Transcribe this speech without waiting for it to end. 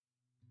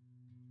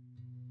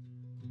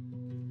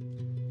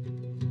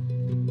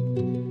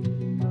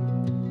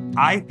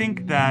I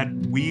think that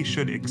we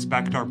should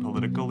expect our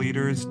political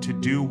leaders to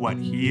do what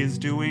he is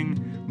doing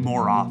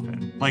more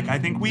often. Like, I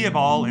think we have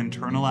all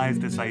internalized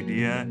this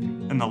idea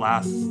in the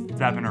last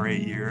 7 or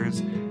 8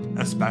 years,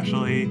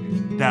 especially,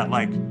 that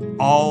like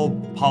all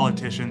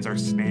politicians are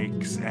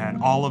snakes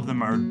and all of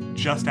them are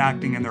just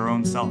acting in their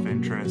own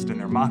self-interest and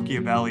they're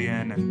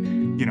Machiavellian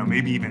and,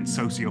 maybe even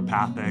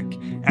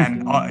sociopathic.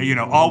 And,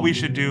 all we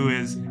should do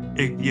is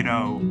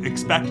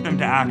expect them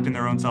to act in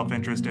their own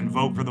self-interest and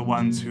vote for the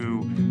ones who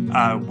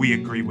we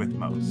agree with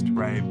most,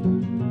 right?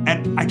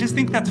 And I just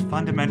think that's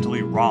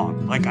fundamentally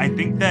wrong. Like, I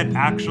think that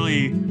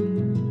actually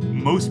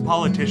most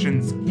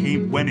politicians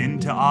went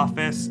into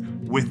office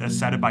with a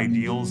set of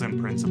ideals and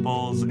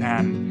principles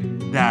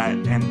and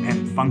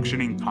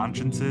functioning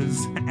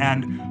consciences.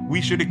 And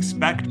we should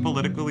expect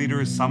political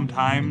leaders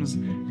sometimes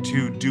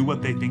to do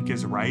what they think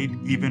is right,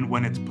 even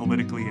when it's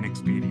politically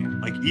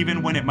inexpedient. Like,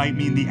 even when it might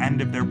mean the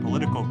end of their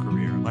political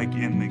career, like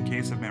in the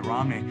case of Mitt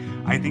Romney,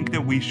 I think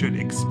that we should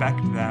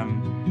expect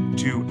them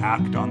to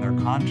act on their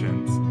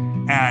conscience.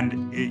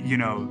 And,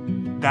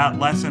 that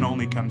lesson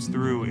only comes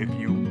through if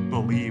you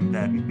believe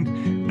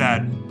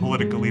that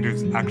political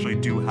leaders actually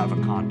do have a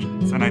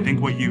conscience. And I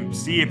think what you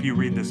see if you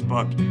read this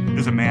book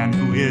is a man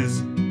who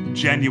is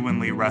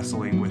genuinely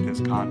wrestling with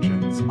his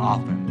conscience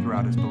often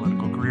throughout his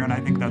political career, and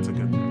I think that's a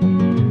good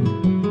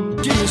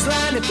thing. Jesus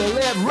land if they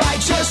live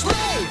righteously.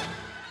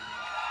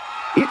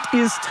 It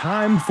is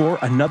time for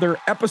another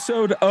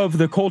episode of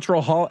the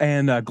Cultural Hall,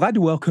 and glad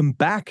to welcome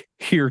back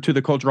here to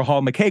the Cultural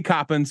Hall, McKay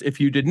Coppins. If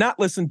you did not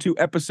listen to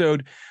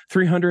episode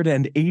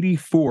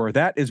 384,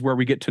 that is where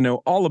we get to know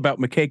all about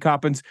McKay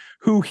Coppins,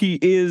 who he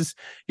is.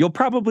 You'll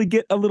probably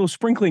get a little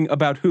sprinkling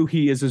about who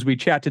he is as we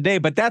chat today,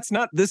 but that's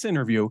not this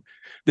interview.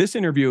 This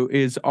interview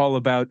is all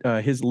about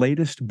his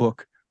latest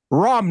book,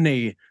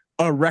 Romney,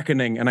 A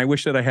Reckoning. And I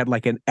wish that I had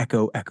like an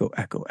echo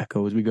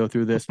as we go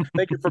through this.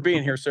 Thank you for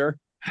being here, sir.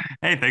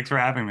 Hey, thanks for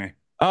having me.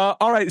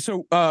 All right,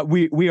 so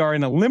we are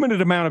in a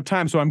limited amount of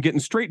time, so I'm getting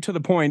straight to the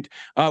point.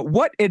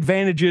 What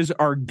advantages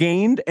are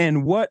gained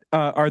and what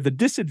are the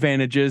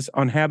disadvantages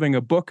on having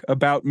a book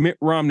about Mitt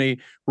Romney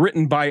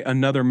written by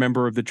another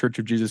member of the Church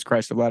of Jesus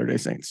Christ of Latter-day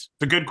Saints?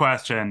 It's a good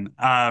question.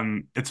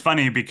 It's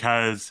funny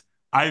because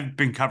I've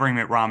been covering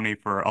Mitt Romney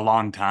for a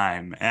long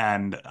time,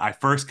 and I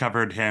first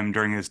covered him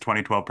during his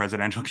 2012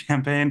 presidential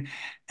campaign,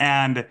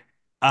 and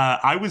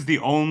I was the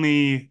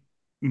only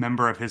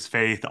member of his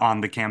faith on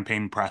the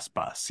campaign press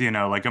bus.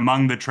 Like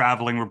among the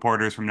traveling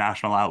reporters from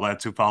national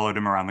outlets who followed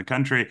him around the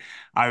country,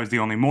 I was the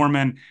only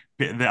Mormon.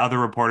 The other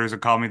reporters would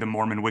call me the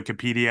Mormon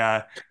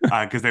Wikipedia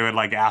because they would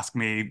like ask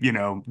me,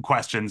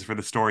 questions for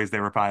the stories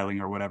they were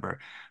filing or whatever.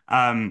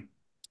 But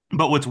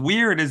what's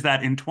weird is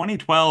that in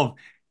 2012,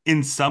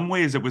 in some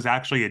ways, it was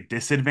actually a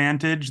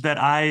disadvantage that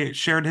I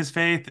shared his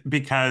faith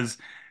because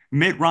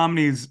Mitt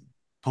Romney's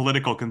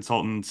political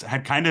consultants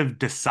had kind of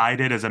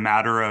decided as a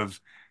matter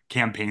of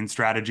campaign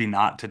strategy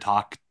not to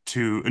talk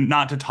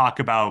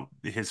about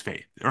his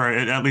faith, or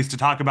at least to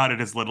talk about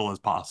it as little as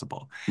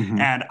possible. Mm-hmm.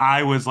 And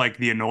I was like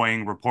the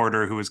annoying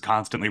reporter who was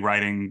constantly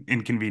writing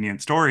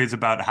inconvenient stories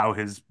about how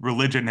his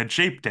religion had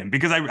shaped him,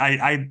 because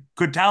I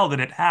could tell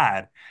that it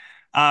had.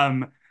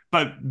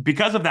 But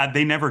because of that,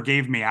 they never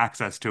gave me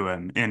access to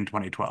him in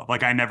 2012.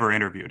 Like, I never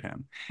interviewed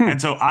him.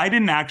 And so I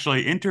didn't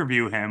actually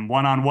interview him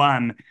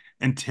one-on-one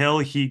until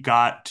he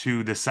got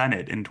to the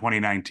Senate in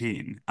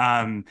 2019.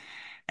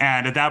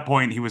 And at that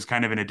point, he was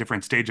kind of in a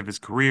different stage of his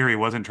career. He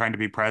wasn't trying to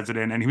be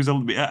president. And he was,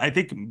 I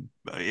think,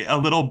 a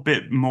little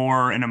bit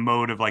more in a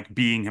mode of like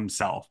being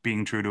himself,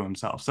 being true to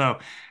himself. So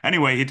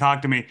anyway, he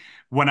talked to me.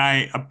 When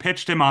I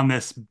pitched him on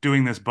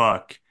doing this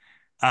book,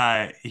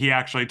 he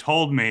actually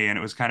told me, and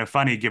it was kind of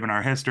funny given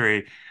our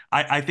history,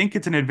 I think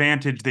it's an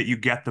advantage that you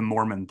get the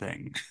Mormon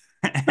thing.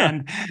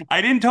 And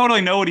I didn't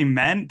totally know what he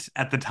meant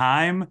at the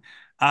time.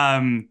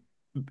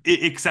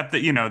 Except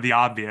that, the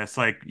obvious,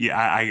 like, yeah,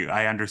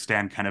 I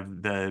understand kind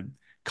of the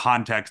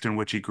context in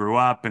which he grew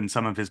up and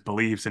some of his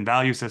beliefs and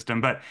value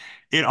system. But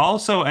it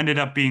also ended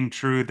up being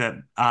true that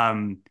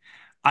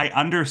I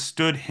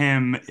understood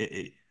him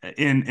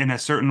in a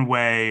certain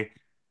way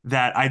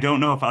that I don't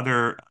know if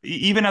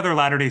even other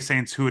Latter-day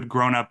Saints who had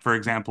grown up, for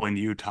example, in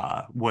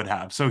Utah would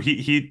have. So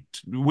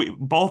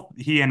both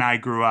he and I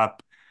grew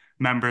up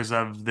members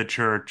of the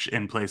church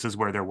in places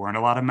where there weren't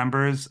a lot of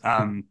members.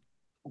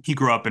 He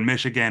grew up in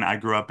Michigan. I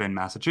grew up in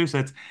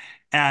Massachusetts.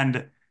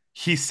 And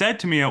he said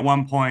to me at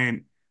one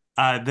point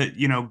that,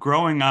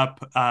 growing up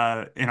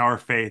in our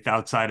faith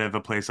outside of a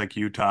place like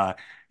Utah,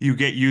 you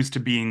get used to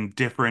being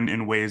different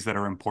in ways that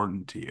are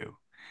important to you.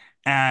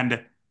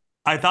 And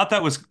I thought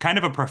that was kind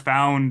of a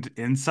profound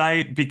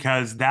insight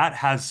because that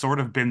has sort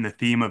of been the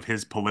theme of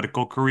his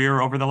political career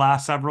over the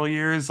last several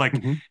years. Like,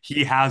 Mm-hmm.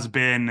 he has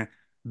been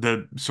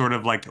the sort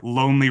of like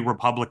lonely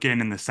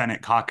Republican in the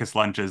Senate caucus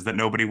lunches that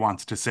nobody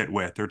wants to sit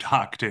with or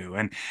talk to.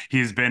 And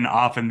he's been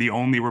often the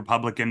only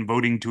Republican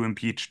voting to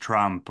impeach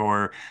Trump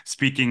or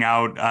speaking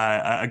out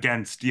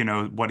against,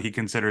 what he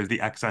considers the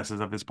excesses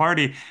of his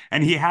party.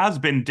 And he has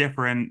been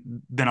different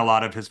than a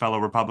lot of his fellow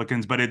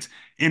Republicans, but it's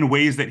in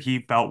ways that he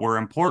felt were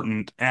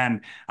important.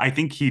 And I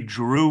think he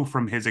drew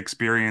from his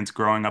experience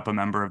growing up a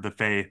member of the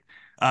faith.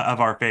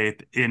 Of our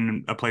faith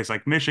in a place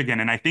like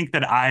Michigan. And I think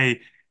that I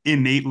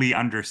innately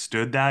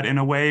understood that in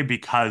a way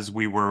because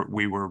we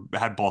were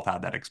had both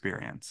had that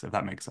experience, if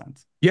that makes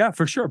sense. Yeah,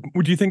 for sure.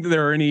 Would you think that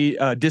there are any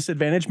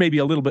disadvantage, maybe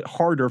a little bit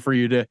harder for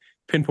you to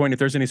pinpoint if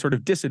there's any sort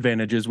of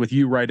disadvantages with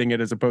you writing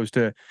it as opposed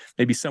to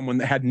maybe someone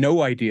that had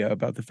no idea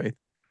about the faith?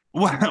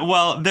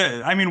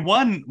 I mean,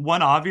 one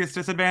obvious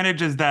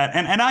disadvantage is that,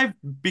 and I've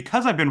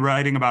because I've been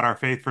writing about our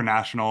faith for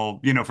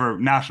national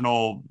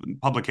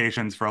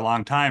publications for a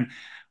long time,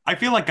 I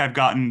feel like I've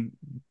gotten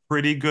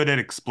pretty good at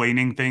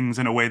explaining things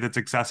in a way that's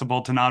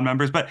accessible to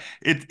non-members. But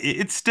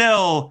it's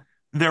still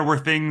there were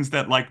things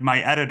that like my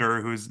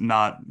editor, who's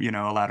not,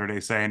 a Latter-day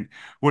Saint,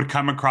 would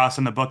come across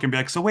in the book and be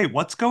like, so wait,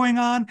 what's going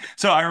on?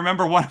 So I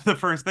remember one of the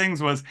first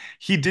things was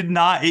he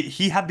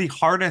had the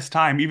hardest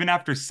time, even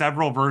after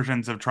several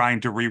versions of trying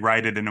to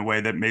rewrite it in a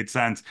way that made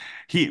sense.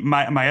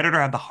 My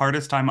editor had the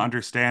hardest time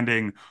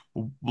understanding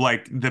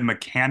like the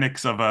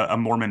mechanics of a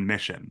Mormon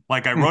mission.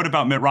 Like I wrote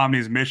about Mitt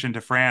Romney's mission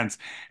to France,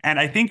 and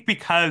I think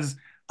because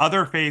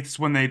other faiths,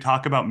 when they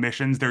talk about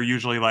missions, they're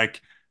usually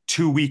like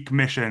 2-week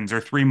missions or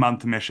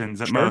 3-month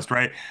missions at Sure. most,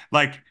 right?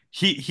 Like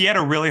he had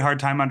a really hard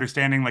time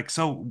understanding, like,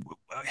 so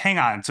hang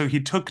on. So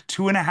he took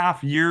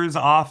 2.5 years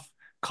off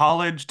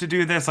college to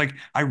do this. Like,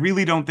 I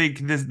really don't think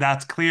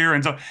that's clear.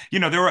 And so,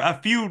 there were a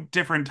few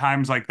different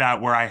times like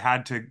that where I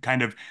had to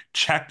kind of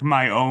check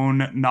my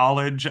own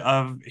knowledge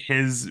of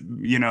his,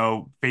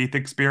 faith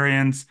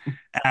experience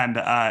and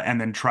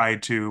then try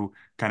to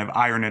kind of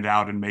iron it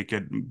out and make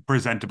it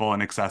presentable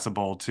and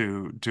accessible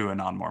to a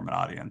non-Mormon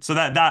audience. So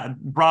that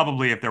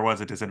probably, if there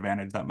was a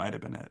disadvantage, that might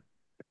have been it.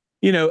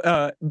 You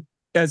know,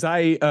 as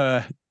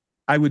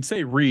I would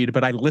say read,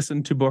 but I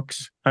listen to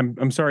books.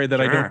 I'm sorry that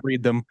I don't Sure.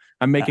 read them.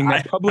 I'm making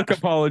that public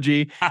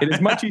apology. It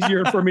is much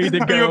easier for me to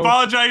Are you go.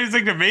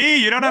 apologizing to me?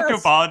 You don't have to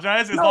Yes.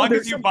 apologize. As No, long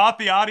as you bought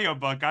the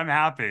audiobook, I'm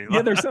happy.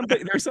 yeah, there's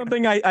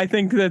something I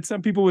think that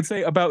some people would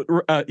say about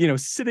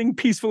sitting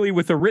peacefully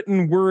with a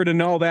written word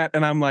and all that,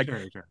 and I'm like,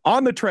 Sure, sure.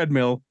 on the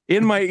treadmill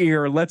in my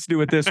ear, let's do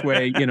it this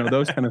way,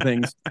 those kind of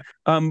things.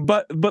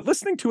 But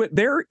listening to it,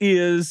 there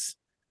is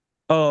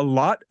a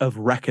lot of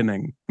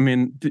reckoning. I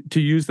mean,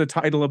 to use the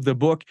title of the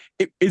book,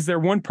 is there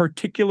one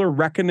particular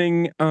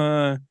reckoning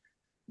that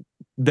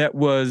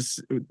was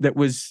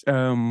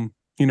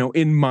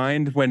in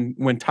mind when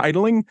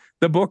titling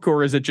the book,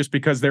 or is it just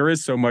because there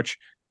is so much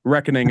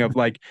reckoning of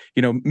like,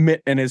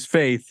 Mitt and his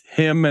faith,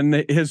 him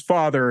and his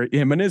father,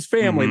 him and his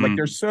family? Like, Mhm.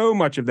 there's so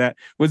much of that.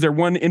 Was there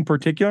one in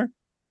particular?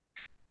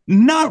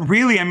 Not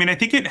really. I mean, I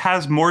think it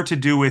has more to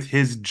do with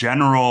his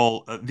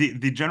general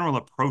the general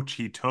approach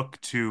he took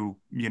to,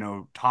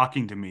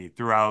 talking to me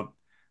throughout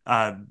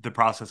the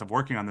process of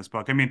working on this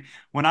book. I mean,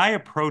 when I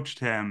approached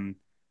him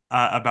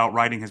about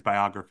writing his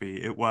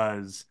biography, it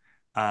was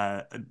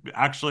uh,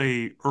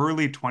 actually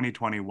early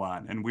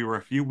 2021, and we were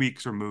a few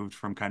weeks removed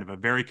from kind of a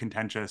very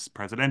contentious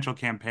presidential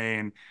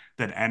campaign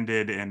that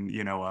ended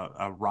in,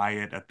 a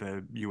riot at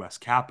the U.S.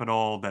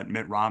 Capitol that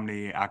Mitt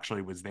Romney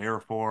actually was there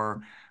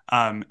for.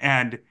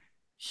 And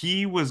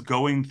he was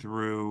going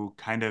through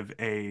kind of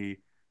a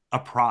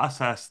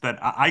process that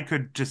I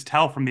could just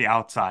tell from the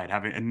outside,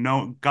 having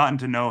gotten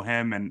to know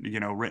him and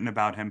written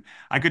about him.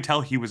 I could tell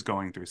he was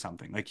going through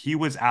something. Like he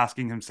was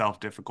asking himself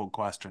difficult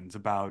questions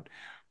about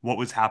what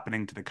was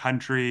happening to the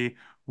country,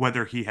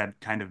 whether he had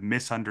kind of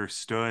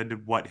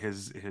misunderstood what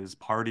his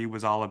party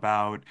was all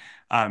about.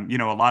 A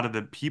lot of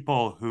the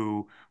people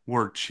who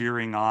were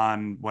cheering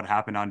on what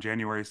happened on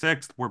January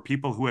 6th were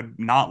people who had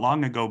not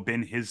long ago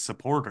been his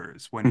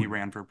supporters when he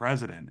ran for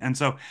president. And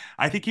so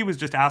I think he was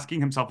just asking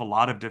himself a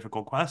lot of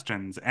difficult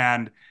questions.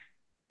 And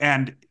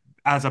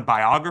as a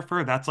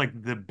biographer, that's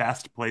like the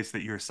best place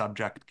that your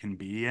subject can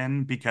be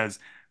in because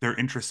they're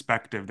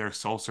introspective, they're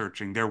soul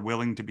searching, they're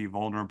willing to be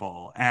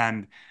vulnerable.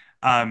 And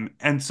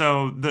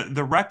so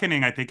the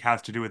reckoning, I think,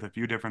 has to do with a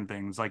few different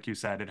things. Like you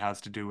said, it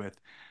has to do with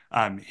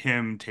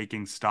him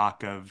taking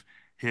stock of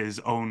his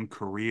own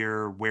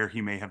career, where he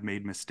may have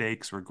made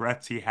mistakes,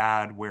 regrets he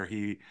had, where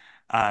he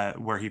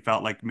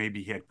felt like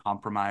maybe he had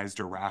compromised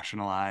or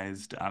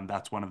rationalized.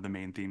 That's one of the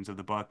main themes of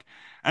the book.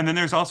 And then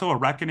there's also a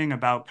reckoning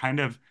about kind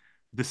of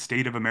the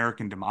state of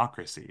American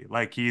democracy.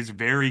 Like he's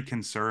very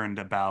concerned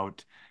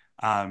about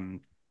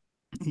um,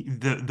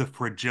 the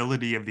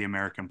fragility of the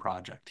American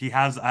project.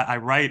 I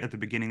write at the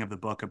beginning of the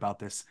book about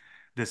this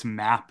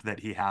map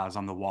that he has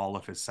on the wall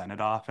of his Senate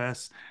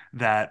office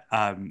that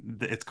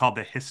it's called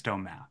the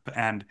Histo map,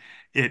 and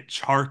it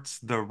charts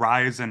the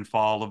rise and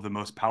fall of the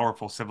most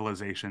powerful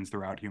civilizations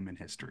throughout human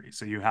history.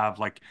 So you have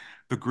like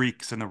the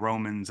Greeks and the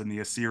Romans and the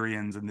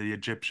Assyrians and the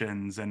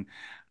Egyptians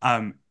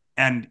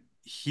and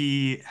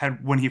he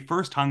had, when he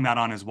first hung that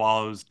on his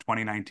wall, it was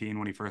 2019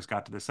 when he first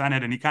got to the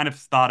Senate, and he kind of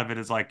thought of it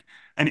as like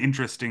an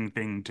interesting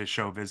thing to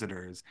show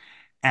visitors.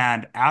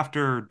 And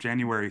after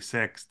January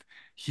 6th,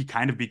 he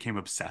kind of became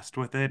obsessed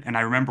with it. And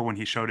I remember when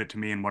he showed it to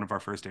me in one of our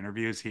first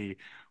interviews, he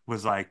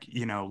was like,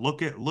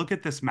 look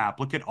at this map,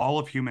 look at all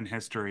of human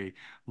history,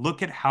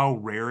 look at how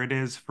rare it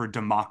is for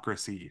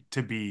democracy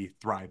to be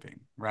thriving,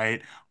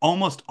 right?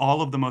 Almost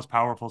all of the most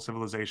powerful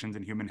civilizations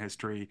in human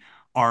history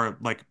are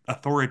like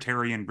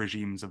authoritarian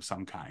regimes of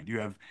some kind. You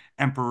have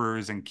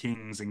emperors and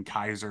kings and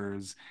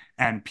kaisers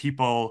and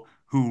people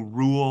who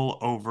rule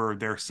over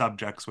their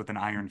subjects with an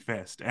iron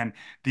fist. And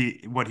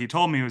the what he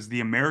told me was the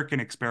American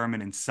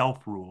experiment in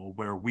self-rule,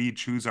 where we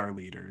choose our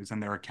leaders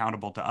and they're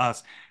accountable to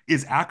us,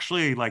 is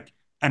actually like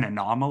an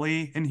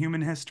anomaly in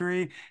human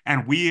history.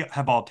 And we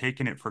have all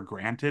taken it for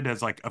granted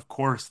as like, of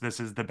course, this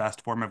is the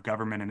best form of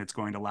government and it's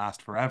going to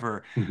last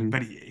forever. Mhm.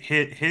 But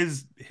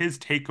his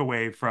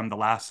takeaway from the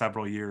last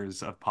several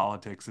years of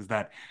politics is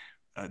that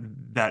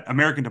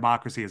American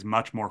democracy is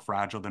much more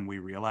fragile than we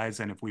realize,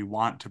 and if we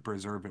want to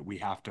preserve it, we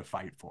have to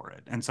fight for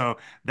it. And so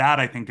that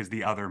I think is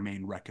the other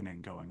main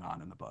reckoning going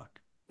on in the book.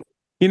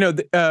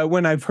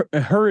 When I've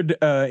heard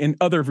in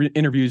other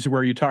interviews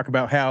where you talk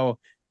about how,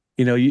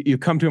 you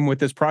come to him with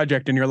this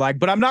project and you're like,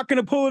 but I'm not going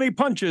to pull any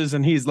punches.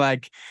 And he's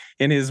like,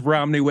 in his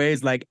Romney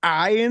ways, like,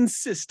 I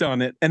insist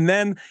on it. And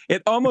then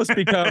it almost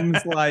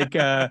becomes like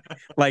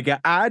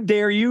I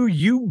dare you,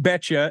 you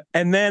betcha.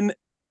 And then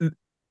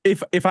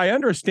if I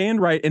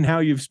understand right in how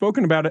you've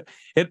spoken about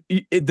it,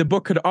 the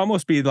book could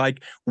almost be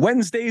like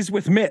Wednesdays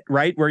with Mitt,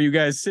 right? Where you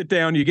guys sit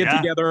down, you get Yeah.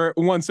 together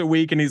once a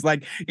week, and he's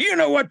like, you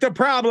know what the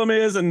problem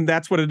is, and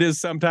that's what it is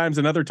sometimes,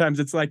 and other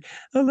times it's like,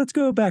 oh, let's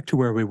go back to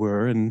where we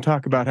were and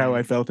talk about how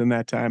I felt in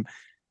that time.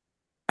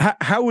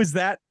 How is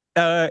that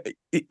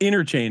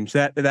interchange,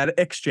 that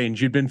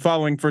exchange you've been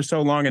following for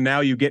so long, and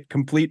now you get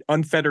complete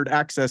unfettered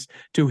access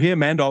to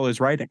him and all his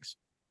writings?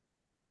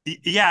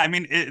 Yeah, I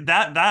mean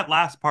that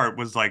last part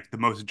was like the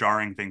most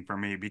jarring thing for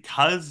me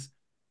because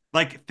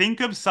like think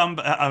of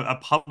a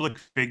public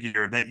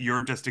figure that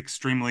you're just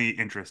extremely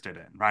interested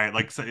in, right?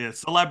 Like a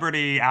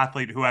celebrity,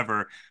 athlete,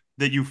 whoever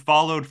that you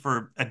followed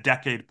for a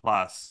decade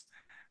plus.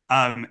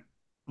 Um,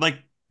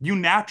 like you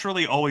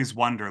naturally always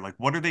wonder, like,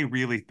 what are they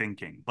really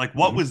thinking? Like,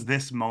 what Mhm. was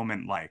this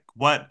moment like?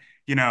 What,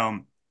 you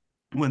know,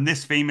 when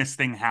this famous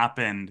thing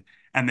happened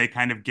and they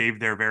kind of gave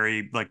their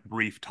very like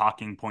brief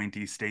talking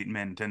pointy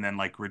statement and then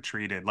like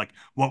retreated, like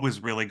what was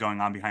really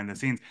going on behind the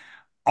scenes.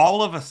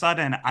 All of a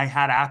sudden I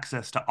had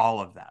access to all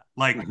of that.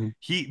 Like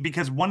Mhm.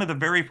 because one of the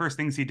very first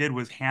things he did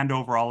was hand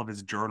over all of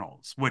his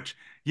journals, which,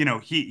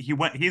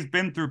 he's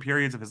been through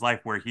periods of his life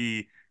where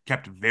he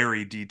kept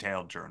very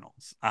detailed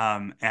journals.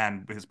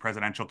 And his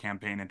presidential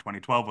campaign in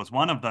 2012 was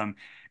one of them.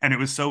 And it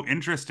was so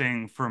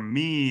interesting for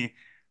me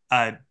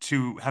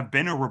to have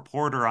been a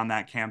reporter on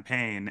that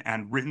campaign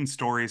and written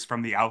stories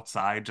from the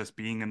outside, just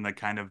being in the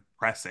kind of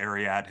press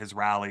area at his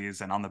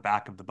rallies and on the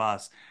back of the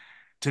bus,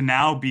 to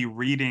now be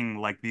reading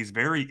like these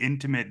very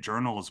intimate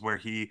journals where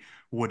he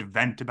would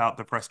vent about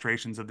the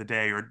frustrations of the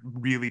day or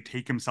really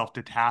take himself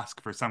to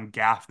task for some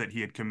gaffe that he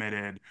had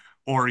committed,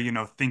 or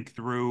think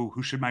through,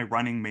 who should my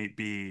running mate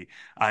be,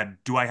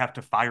 do I have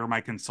to fire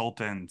my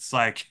consultants,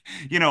 like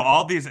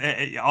all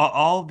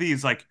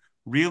these like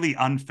really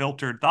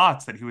unfiltered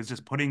thoughts that he was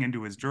just putting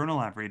into his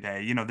journal every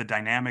day, the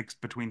dynamics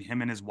between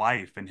him and his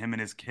wife and him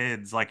and his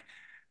kids. Like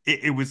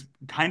it was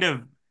kind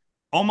of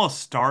almost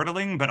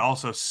startling, but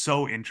also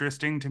so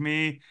interesting to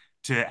me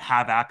to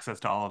have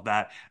access to all of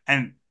that.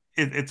 And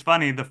it's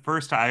funny, the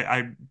first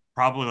I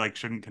probably like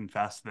shouldn't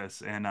confess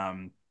this in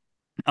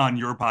on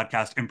your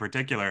podcast in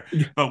particular,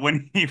 but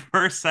when he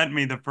first sent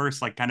me the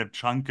first like kind of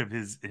chunk of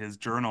his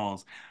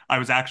journals, I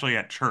was actually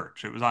at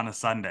church. It was on a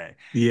Sunday,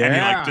 and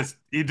Yeah.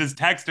 he just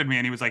texted me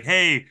and he was like,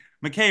 "Hey,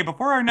 McKay,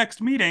 before our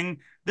next meeting,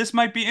 this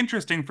might be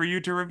interesting for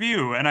you to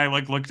review." And I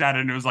like looked at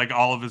it and it was like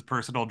all of his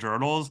personal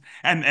journals,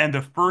 and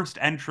the first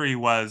entry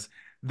was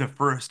the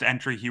first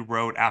entry he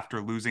wrote after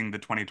losing the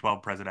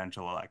 2012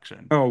 presidential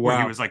election, Oh, where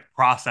he wow. was like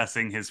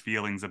processing his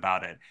feelings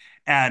about it.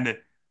 And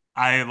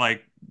I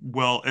like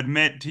will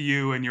admit to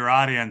you and your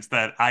audience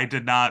that I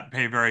did not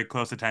pay very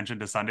close attention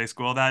to Sunday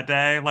school that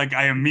day. Like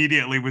I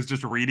immediately was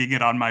just reading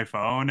it on my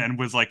phone and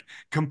was like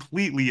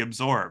completely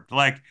absorbed.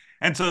 Like,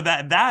 and so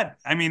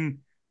I mean,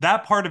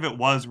 that part of it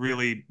was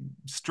really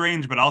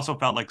strange, but also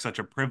felt like such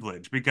a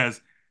privilege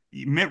because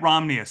Mitt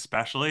Romney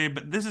especially,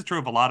 but this is true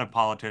of a lot of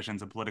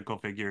politicians and political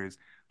figures,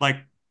 like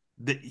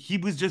he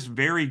was just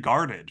very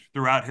guarded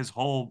throughout his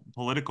whole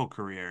political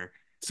career.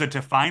 So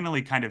to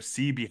finally kind of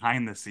see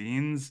behind the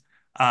scenes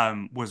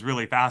was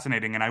really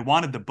fascinating. And I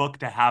wanted the book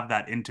to have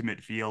that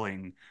intimate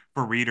feeling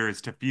for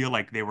readers to feel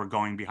like they were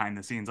going behind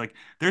the scenes. Like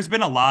there's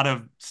been a lot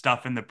of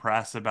stuff in the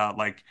press about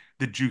like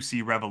the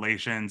juicy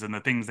revelations and the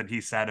things that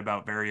he said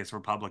about various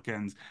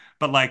Republicans.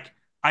 But like,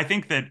 I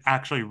think that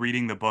actually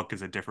reading the book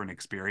is a different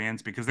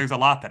experience because there's a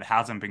lot that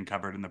hasn't been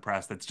covered in the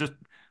press. That's just,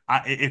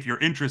 if you're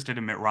interested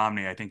in Mitt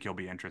Romney, I think you'll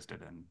be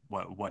interested in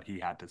what he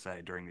had to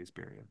say during these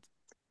periods.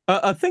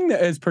 A thing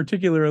that has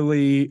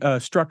particularly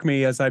struck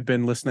me as I've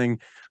been listening,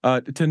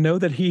 to know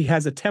that he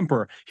has a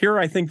temper. Here,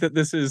 I think that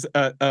this is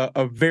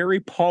a very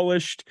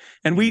polished,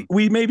 and Mm.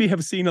 we maybe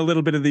have seen a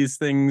little bit of these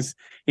things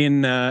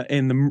in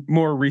the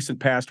more recent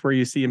past, where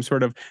you see him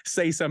sort of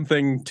say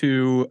something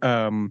to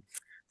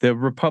the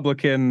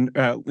Republican,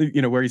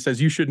 where he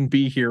says you shouldn't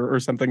be here or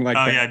something like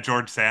Oh that. yeah,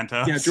 George Yeah,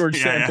 Santos. George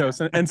Yeah,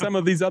 Santos and some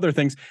of these other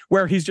things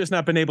where he's just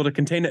not been able to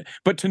contain it.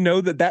 But to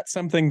know that that's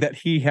something that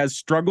he has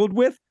struggled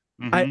with,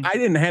 yeah. I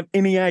didn't have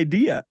any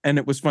idea. And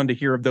it was fun to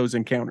hear of those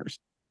encounters.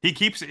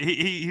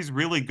 He's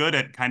really good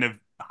at kind of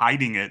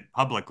hiding it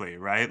publicly,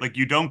 right? Like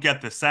you don't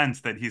get the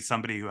sense that he's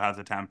somebody who has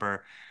a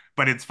temper,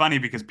 but it's funny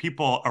because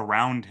people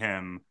around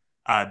him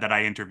that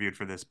I interviewed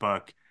for this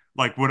book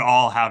like would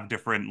all have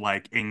different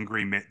like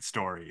angry Mitt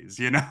stories,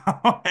 you know?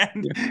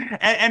 Yeah.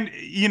 And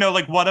you know,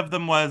 like one of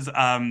them was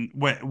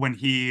when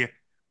he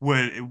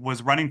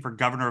was running for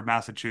governor of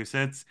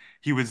Massachusetts,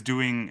 he was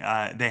doing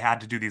they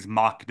had to do these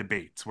mock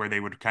debates where they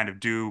would kind of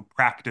do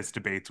practice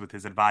debates with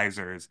his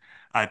advisors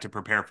to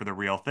prepare for the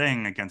real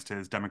thing against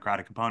his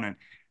Democratic opponent.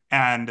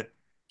 And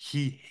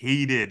he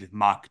hated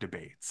mock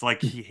debates.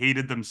 Like he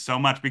hated them so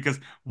much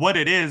because what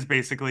it is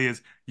basically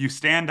is you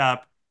stand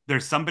up,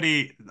 there's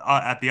somebody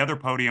at the other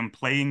podium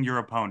playing your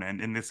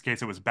opponent. In this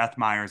case, it was Beth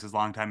Myers, his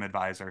longtime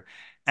advisor.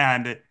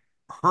 And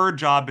her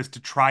job is to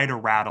try to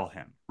rattle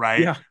him,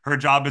 right? Yeah. Her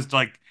job is to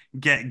like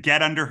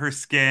get under her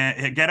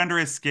skin, get under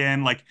his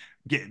skin, like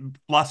get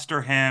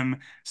fluster him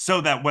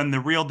so that when the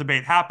real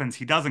debate happens,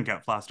 he doesn't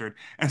get flustered.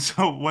 And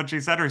so what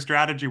she said her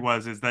strategy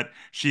was is that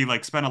she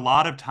like spent a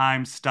lot of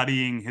time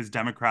studying his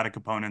Democratic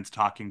opponent's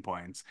talking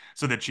points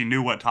so that she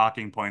knew what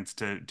talking points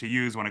to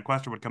use when a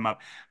question would come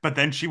up. But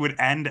then she would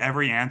end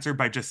every answer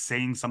by just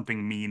saying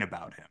something mean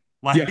about him.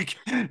 Yeah. Like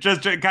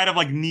just kind of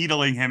like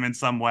needling him in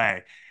some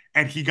way.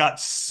 And he got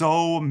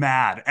so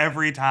mad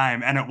every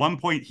time. And at one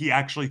point, he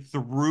actually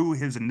threw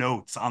his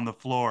notes on the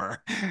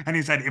floor. And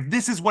he said, if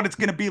this is what it's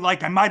going to be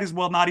like, I might as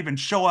well not even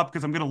show up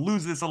because I'm going to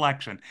lose this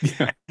election.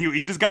 Yeah. And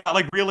he just got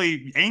like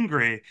really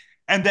angry.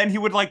 And then he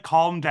would like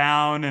calm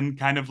down and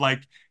kind of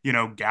like, you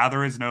know,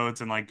 gather his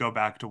notes and like go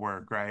back to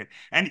work. Right.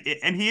 And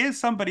he is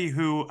somebody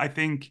who I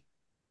think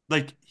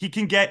like he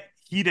can get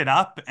heated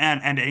up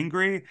and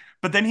angry,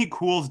 but then he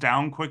cools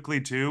down quickly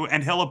too,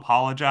 and he'll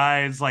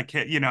apologize. Like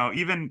you know,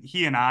 even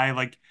he and I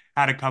like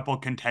had a couple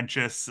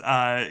contentious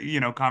you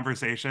know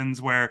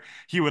conversations where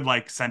he would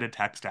like send a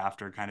text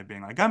after, kind of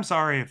being like, "I'm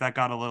sorry if that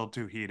got a little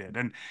too heated."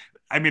 And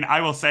I mean,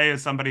 I will say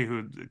as somebody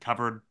who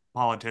covered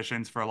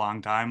politicians for a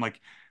long time, like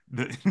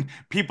the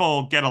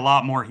people get a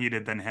lot more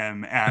heated than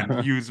him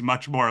and use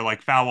much more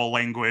like foul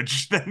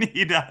language than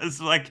he does.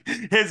 Like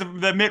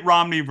the Mitt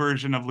Romney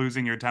version of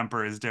losing your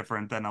temper is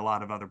different than a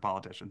lot of other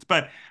politicians.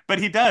 But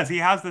he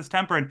has this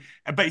temper and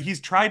but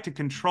he's tried to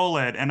control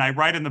it. And I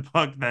write in the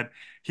book that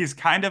he's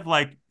kind of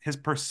like his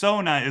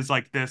persona is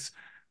like this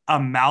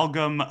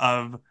amalgam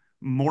of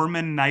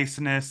Mormon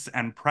niceness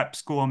and prep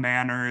school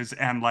manners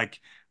and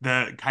like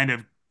the kind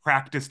of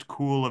practiced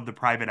cool of the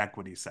private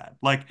equity set.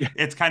 Like Yeah.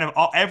 it's kind of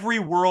every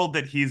world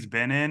that he's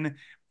been in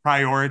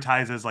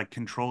prioritizes like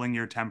controlling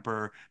your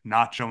temper,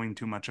 not showing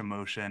too much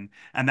emotion.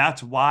 And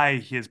that's why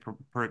his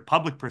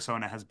public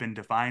persona has been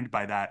defined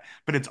by that.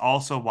 But it's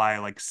also why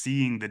like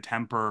seeing the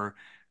temper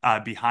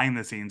behind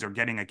the scenes or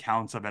getting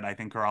accounts of it, I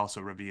think are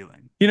also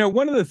revealing. You know,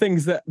 one of the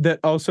things that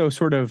also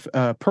sort of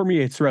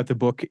permeates throughout the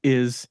book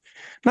is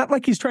not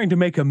like he's trying to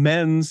make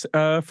amends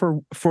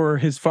for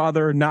his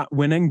father not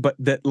winning, but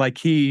that like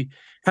he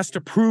has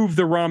to prove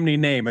the Romney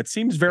name. It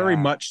seems very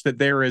Yeah. much that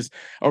there is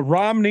a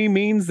Romney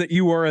means that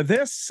you are a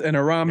this, and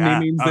a Romney Yeah.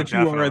 means Oh, that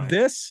you are a definitely.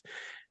 this.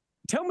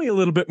 Tell me a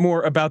little bit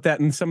more about that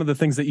and some of the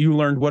things that you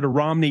learned, what a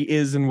Romney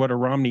is and what a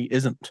Romney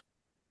isn't.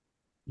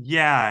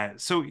 Yeah.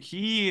 So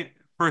he,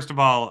 first of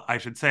all, I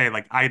should say,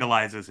 like,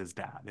 idolizes his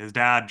dad. His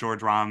dad,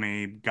 George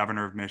Romney,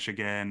 governor of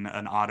Michigan,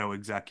 an auto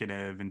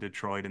executive in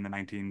Detroit in the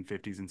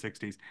 1950s and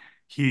 60s.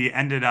 He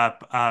ended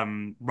up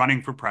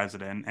running for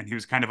president, and he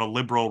was kind of a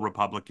liberal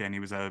Republican. He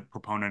was a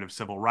proponent of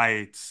civil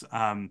rights.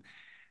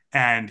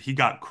 And he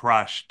got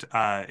crushed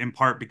in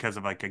part because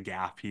of like a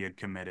gaffe he had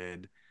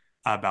committed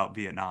about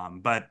Vietnam.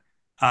 But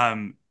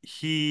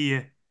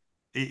he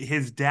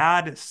his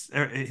dad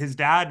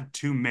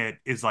to Mitt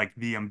is like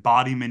the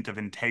embodiment of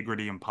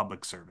integrity in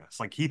public service.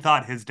 Like he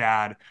thought his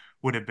dad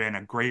would have been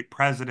a great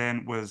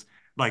president, was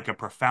like a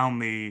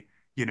profoundly,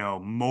 you know,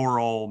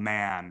 moral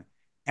man.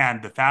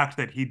 And the fact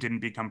that he didn't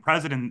become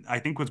president, I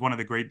think, was one of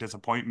the great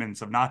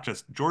disappointments of not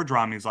just George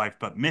Romney's life,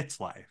 but Mitt's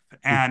life.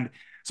 And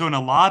so, in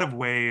a lot of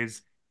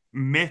ways,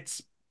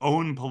 Mitt's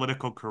own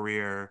political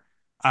career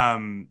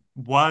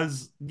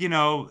was, you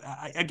know,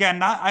 again,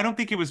 not, I don't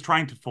think he was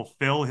trying to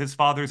fulfill his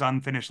father's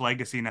unfinished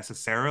legacy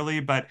necessarily,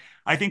 but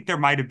I think there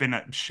might have been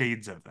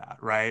shades of that,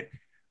 right?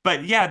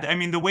 But yeah, I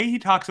mean, the way he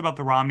talks about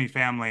the Romney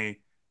family,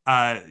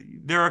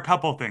 there are a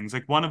couple things.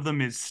 Like one of them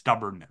is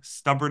stubbornness.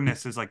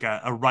 Stubbornness is like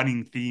a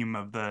running theme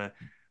of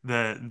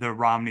the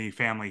Romney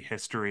family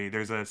history.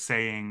 There's a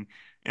saying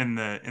in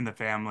the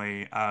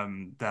family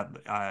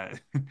that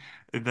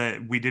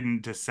that we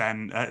didn't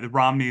descend. The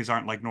Romneys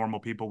aren't like normal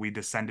people. We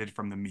descended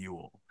from the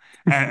mule.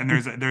 And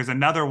there's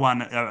another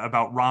one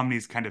about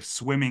Romneys kind of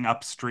swimming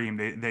upstream.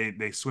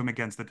 They swim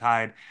against the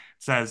tide. It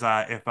says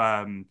if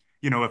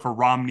if a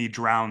Romney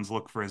drowns,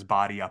 look for his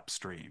body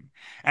upstream.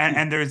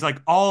 And there's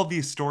like all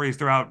these stories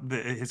throughout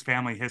his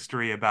family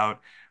history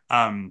about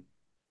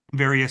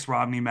various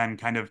Romney men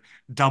kind of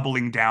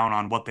doubling down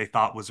on what they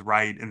thought was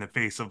right in the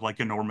face of like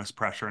enormous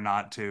pressure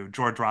not to.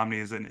 George Romney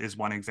is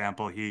one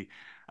example. He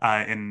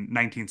in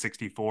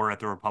 1964 at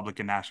the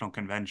Republican National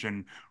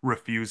Convention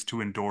refused to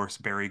endorse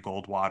Barry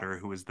Goldwater,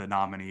 who was the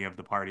nominee of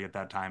the party at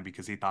that time,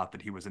 because he thought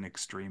that he was an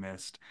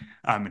extremist,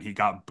 and he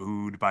got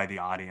booed by the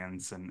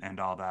audience and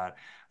all that.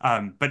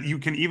 But you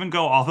can even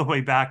go all the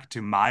way back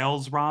to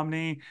Miles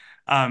Romney,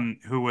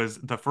 who was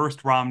the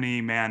first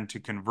Romney man to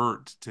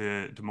convert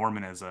to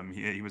Mormonism.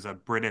 He was a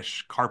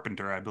British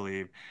carpenter, I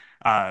believe,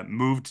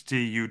 moved to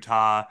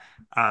Utah,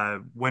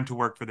 went to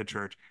work for the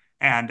church.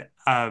 And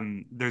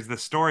there's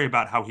this story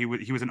about how he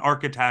was an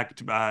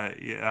architect,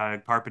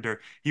 carpenter.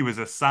 He was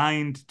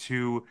assigned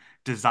to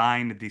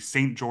design the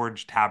St.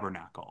 George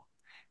Tabernacle,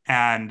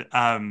 and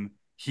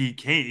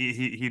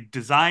he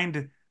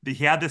designed.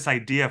 He had this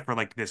idea for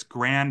like this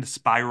grand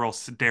spiral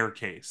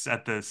staircase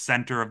at the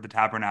center of the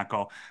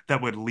tabernacle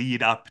that would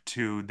lead up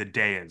to the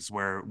dais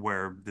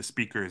where the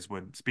speakers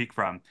would speak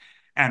from.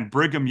 And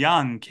Brigham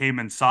Young came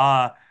and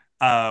saw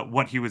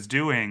what he was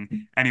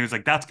doing, and he was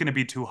like, that's going to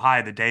be too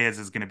high. The dais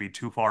is going to be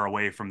too far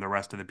away from the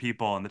rest of the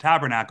people in the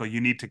tabernacle. You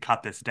need to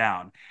cut this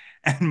down.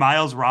 And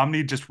Miles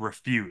Romney just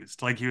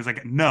refused. Like, he was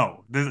like,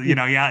 no, this, he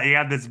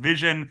had this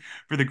vision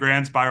for the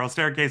grand spiral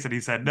staircase, and he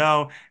said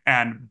no.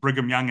 And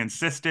Brigham Young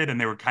insisted, and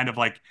they were kind of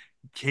like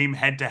came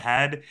head to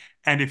head.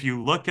 And if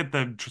you look at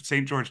the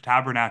St. George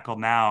Tabernacle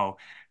now,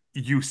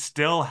 you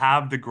still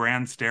have the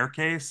grand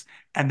staircase,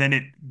 and then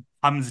it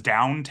comes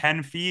down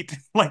 10 feet.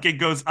 Like, it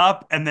goes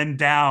up and then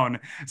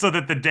down, so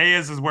that the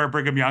dais is where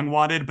Brigham Young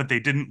wanted, but they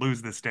didn't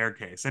lose the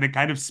staircase. And it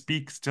kind of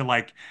speaks to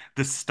like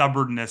the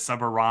stubbornness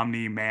of a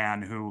Romney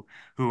man who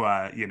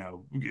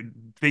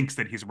thinks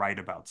that he's right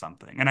about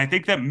something. And I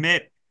think that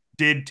Mitt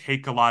did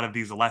take a lot of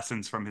these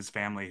lessons from his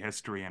family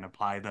history and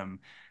apply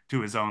them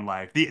to his own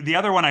life. The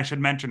other one I should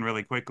mention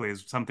really quickly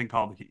is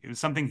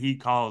something he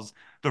calls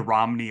the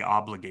Romney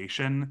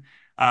obligation.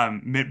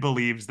 Mitt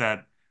believes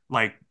that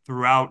like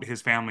throughout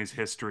his family's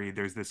history,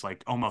 there's this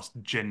like almost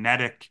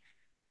genetic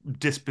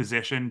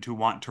disposition to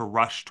want to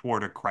rush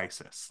toward a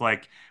crisis.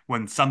 Like,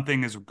 when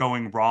something is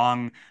going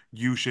wrong,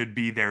 you should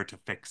be there to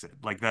fix it.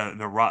 Like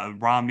the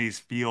Romneys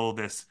feel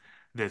this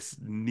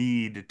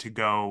need to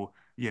go,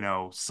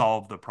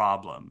 solve the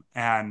problem.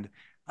 And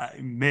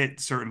Mitt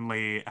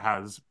certainly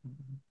has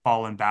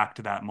fallen back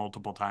to that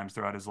multiple times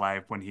throughout his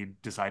life, when he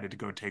decided to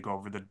go take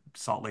over the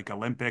Salt Lake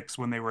Olympics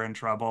when they were in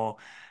trouble.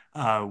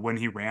 When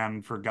he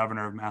ran for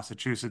governor of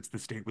Massachusetts, the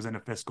state was in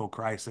a fiscal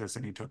crisis,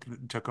 and he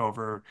took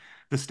over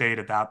the state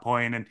at that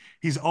point. And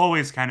he's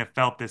always kind of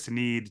felt this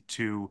need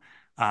to,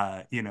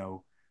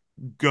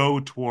 go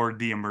toward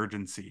the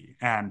emergency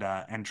and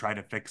try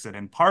to fix it.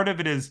 And part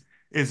of it is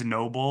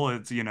noble.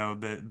 It's,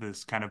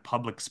 this kind of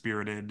public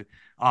spirited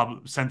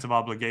sense of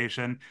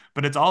obligation,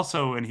 but it's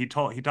also, and he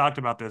talked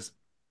about this,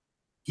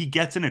 he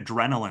gets an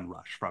adrenaline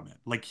rush from it.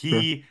 Like,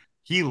 he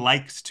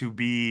likes to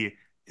be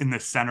in the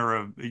center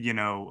of,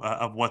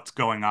 of what's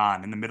going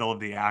on, in the middle of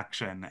the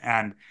action.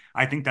 And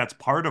I think that's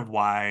part of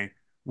why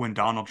when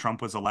Donald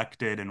Trump was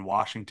elected and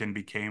Washington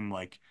became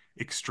like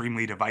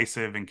extremely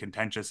divisive and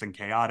contentious and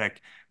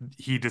chaotic,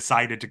 he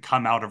decided to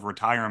come out of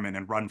retirement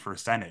and run for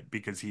Senate,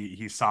 because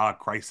he saw a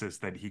crisis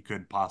that he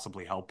could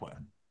possibly help with.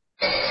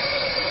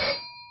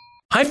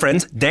 Hi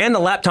friends, Dan the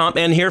Laptop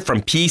Man here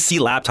from PC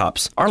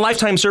Laptops. Our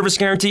lifetime service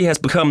guarantee has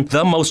become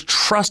the most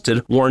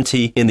trusted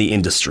warranty in the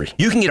industry.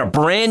 You can get a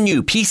brand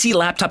new PC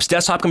Laptops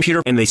desktop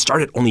computer, and they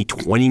start at only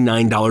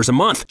 $29 a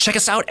month. Check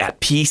us out at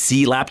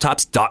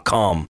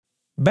PCLaptops.com.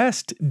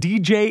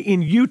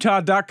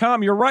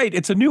 BestDJinUtah.com. You're right.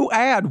 It's a new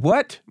ad.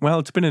 What? Well,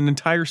 it's been an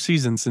entire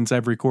season since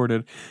I've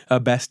recorded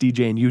a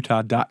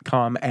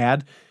BestDJinUtah.com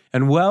ad.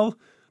 And well,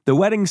 the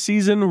wedding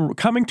season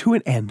coming to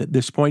an end at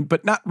this point,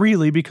 but not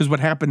really, because what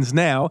happens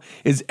now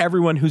is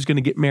everyone who's going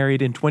to get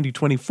married in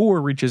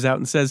 2024 reaches out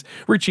and says,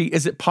 Richie,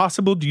 is it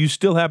possible? Do you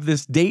still have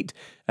this date?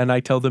 And I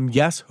tell them,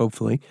 yes,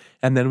 hopefully.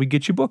 And then we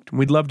get you booked.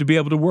 We'd love to be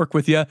able to work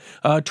with you.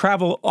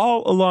 Travel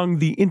all along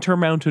the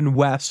Intermountain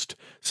West.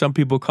 Some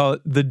people call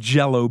it the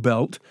Jello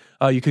Belt.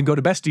 You can go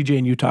to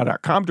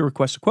bestdjinutah.com to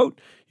request a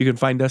quote. You can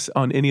find us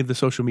on any of the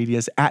social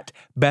medias at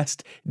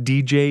Best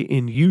DJ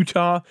in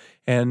Utah,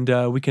 and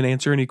we can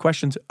answer any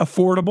questions.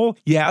 Affordable?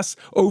 Yes.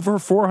 Over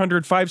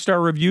 400 5-star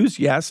reviews?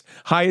 Yes.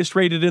 Highest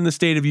rated in the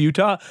state of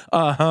Utah?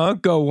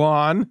 Go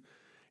on.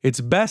 It's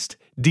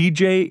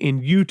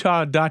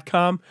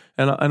bestdjinutah.com,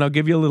 and I'll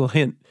give you a little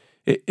hint.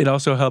 It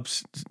also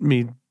helps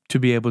me to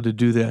be able to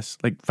do this,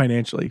 like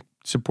financially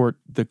support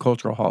the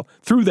Cultural Hall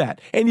through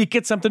that, and you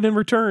get something in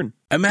return.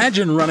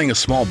 Imagine running a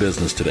small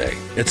business today.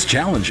 It's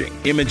challenging.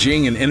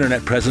 Imaging and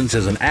internet presence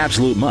is an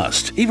absolute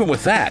must. Even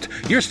with that,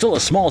 you're still a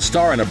small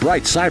star in a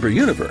bright cyber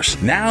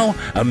universe. Now,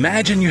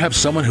 imagine you have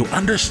someone who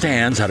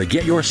understands how to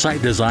get your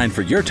site designed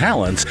for your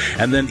talents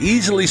and then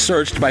easily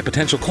searched by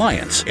potential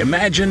clients.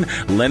 Imagine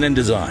Lennon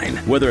Design.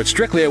 Whether it's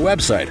strictly a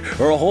website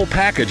or a whole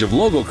package of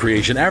logo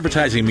creation,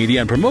 advertising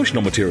media, and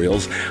promotional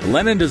materials,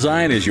 Lennon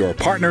Design is your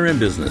partner in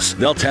business.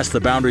 They'll test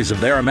the boundaries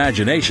of their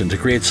imagination to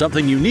create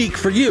something unique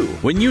for you.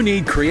 When you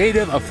need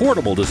creative,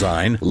 affordable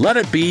design, let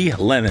it be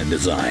Lennon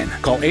Design.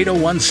 Call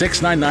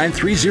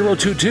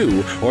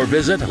 801-699-3022 or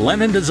visit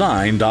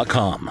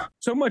LennonDesign.com.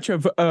 So much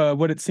of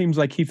what it seems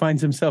like he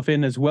finds himself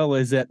in as well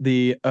is at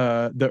the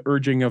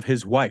urging of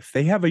his wife.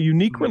 They have a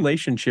unique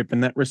relationship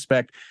in that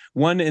respect.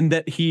 One in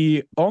that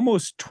he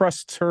almost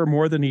trusts her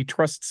more than he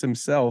trusts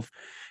himself.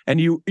 And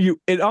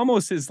it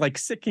almost is like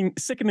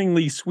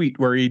sickeningly sweet,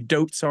 where he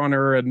dotes on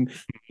her and,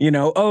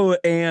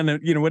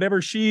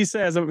 whatever she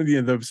says,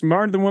 the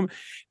smarter the woman.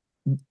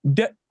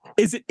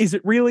 Is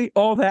it really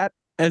all that,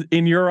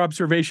 in your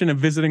observation of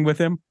visiting with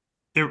him?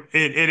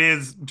 It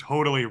is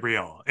totally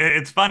real.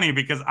 It's funny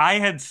because I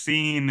had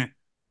seen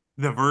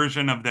the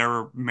version of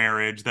their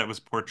marriage that was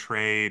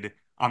portrayed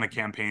on the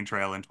campaign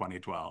trail in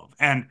 2012.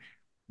 And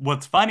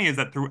what's funny is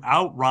that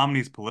throughout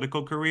Romney's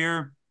political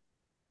career,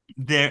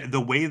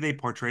 the way they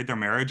portrayed their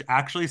marriage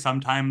actually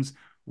sometimes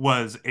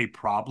was a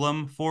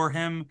problem for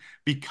him,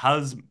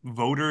 because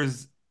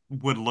voters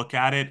would look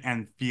at it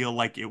and feel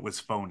like it was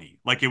phony,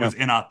 like it was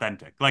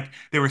inauthentic, like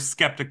they were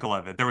skeptical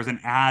of it. There was an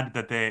ad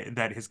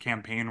that his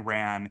campaign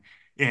ran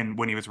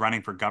when he was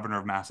running for governor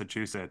of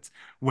Massachusetts,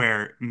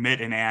 where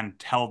Mitt and Ann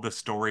tell the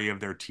story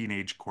of their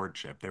teenage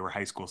courtship. They were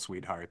high school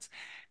sweethearts.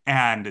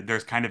 And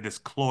there's kind of this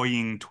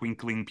cloying,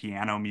 twinkling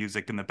piano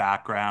music in the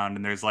background,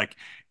 and there's like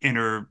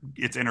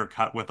it's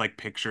intercut with like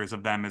pictures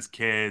of them as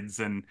kids,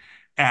 and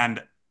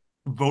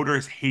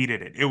voters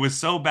hated it. It was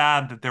so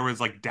bad that there was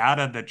like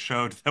data that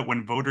showed that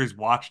when voters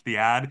watched the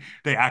ad,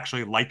 they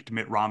actually liked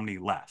Mitt Romney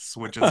less,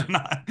 which is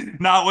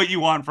not what you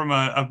want from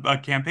a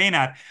campaign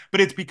ad.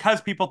 But it's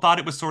because people thought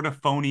it was sort of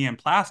phony and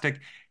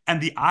plastic.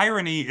 And the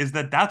irony is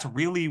that that's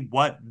really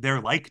what they're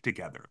like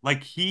together.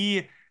 Like,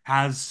 he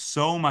has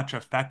so much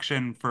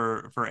affection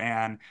for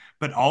Anne,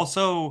 but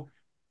also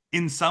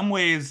in some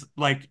ways,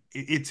 like,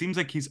 it seems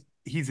like he's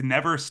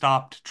never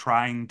stopped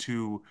trying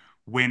to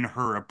win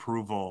her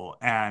approval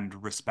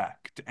and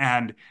respect.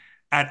 And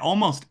at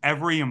almost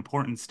every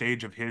important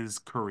stage of his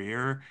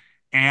career,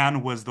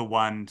 Anne was the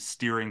one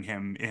steering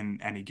him in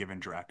any given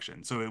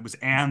direction. So it was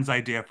Anne's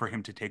idea for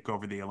him to take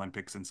over the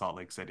Olympics in Salt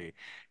Lake City.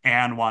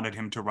 Anne wanted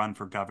him to run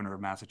for governor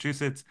of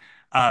Massachusetts.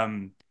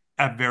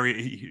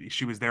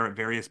 She was there at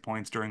various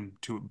points during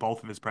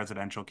both of his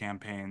presidential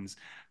campaigns.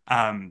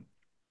 And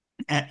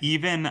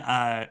even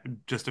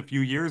just a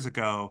few years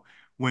ago,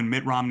 when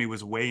Mitt Romney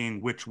was weighing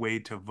which way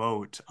to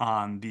vote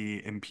on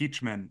the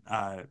impeachment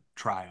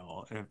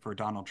trial for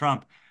Donald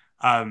Trump,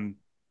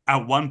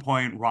 at one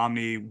point,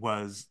 Romney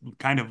was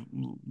kind of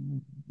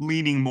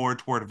leaning more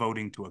toward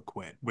voting to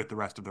acquit with the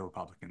rest of the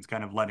Republicans,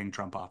 kind of letting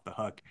Trump off the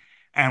hook.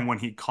 And when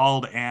he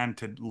called Anne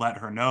to let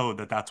her know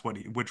that that's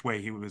which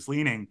way he was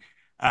leaning,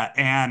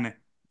 Anne,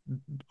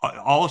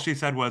 all she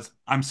said was,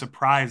 "I'm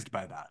surprised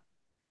by that."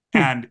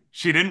 And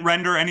she didn't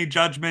render any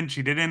judgment.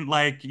 She didn't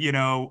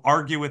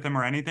argue with him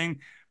or anything.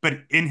 But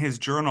in his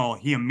journal,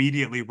 he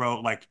immediately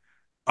wrote like,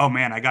 "Oh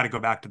man, I got to go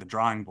back to the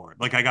drawing board.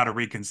 Like, I got to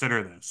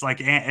reconsider this.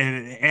 Like,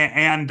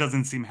 Anne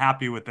doesn't seem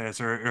happy with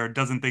this, or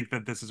doesn't think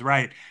that this is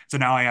right. So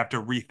now I have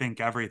to rethink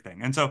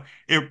everything." And so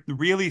it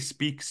really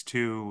speaks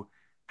to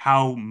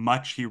how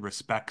much he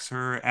respects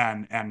her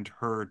and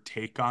her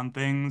take on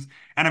things.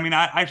 And I mean,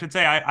 I should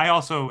say, I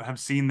also have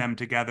seen them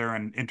together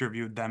and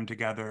interviewed them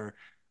together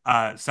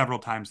several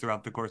times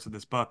throughout the course of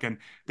this book. And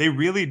they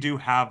really do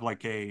have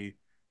like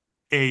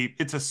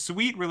it's a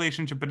sweet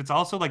relationship, but it's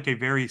also like a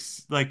very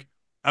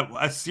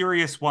a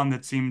serious one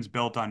that seems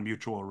built on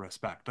mutual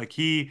respect. Like,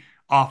 he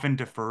often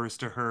defers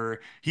to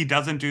her. He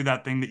doesn't do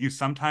that thing that you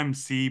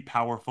sometimes see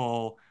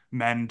powerful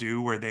men do,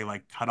 where they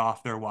like cut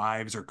off their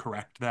wives or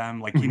correct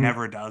them. Like, he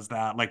never does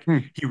that. Like,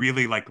 he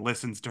really like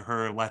listens to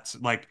her, lets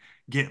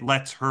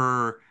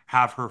her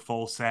have her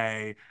full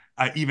say,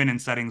 even in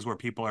settings where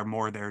people are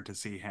more there to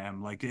see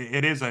him. Like,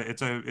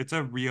 it's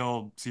a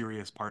real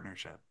serious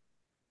partnership.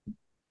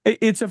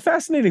 It's a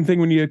fascinating thing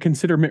when you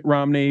consider Mitt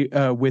Romney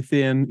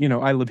within,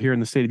 I live here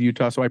in the state of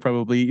Utah, so I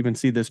probably even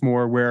see this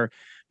more, where,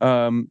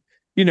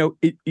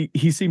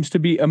 he seems to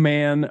be a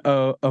man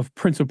of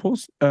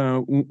principles,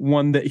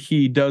 one that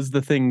he does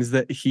the things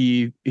that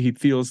he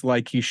feels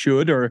like he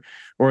should, or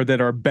that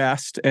are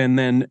best, and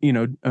then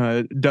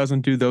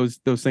doesn't do those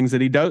things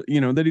that he does,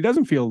 that he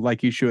doesn't feel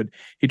like he should.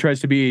 He tries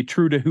to be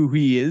true to who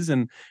he is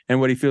and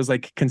what he feels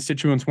like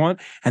constituents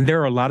want. And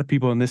there are a lot of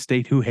people in this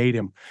state who hate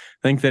him,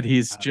 think that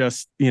he's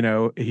just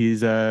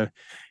he's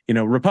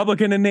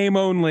Republican in name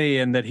only,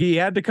 and that he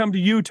had to come to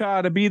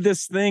Utah to be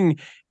this thing.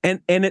 And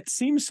it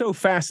seems so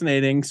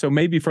fascinating. So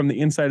maybe from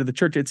the inside of the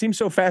church, it seems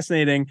so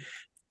fascinating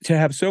to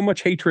have so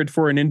much hatred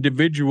for an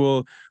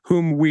individual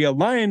whom we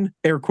align,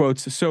 air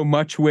quotes, so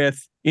much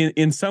with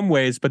in some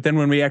ways, but then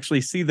when we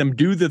actually see them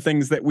do the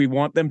things that we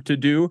want them to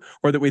do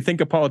or that we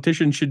think a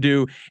politician should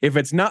do, if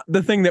it's not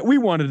the thing that we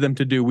wanted them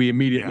to do, we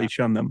immediately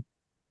shun them.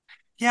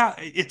 Yeah,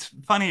 it's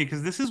funny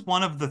because this is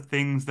one of the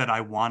things that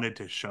I wanted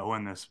to show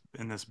in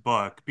this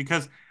book,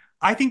 because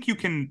I think you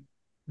can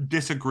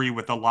disagree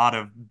with a lot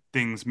of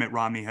things Mitt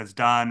Romney has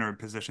done or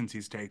positions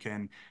he's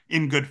taken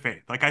in good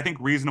faith. Like, I think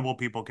reasonable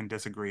people can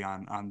disagree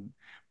on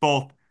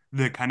both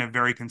the kind of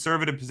very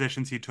conservative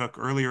positions he took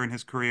earlier in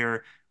his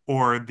career,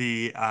 or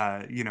the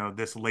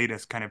this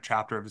latest kind of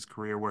chapter of his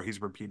career where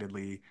he's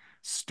repeatedly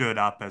stood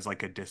up as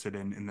like a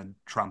dissident in the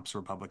Trump's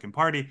Republican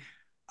Party.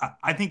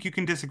 I think you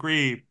can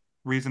disagree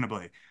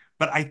reasonably.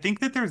 But I think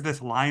that there's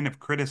this line of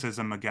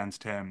criticism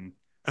against him,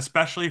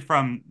 especially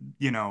from,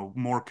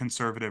 more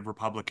conservative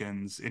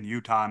Republicans in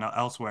Utah and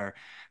elsewhere,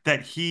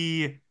 that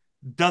he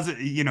doesn't,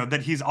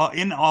 that he's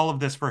in all of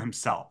this for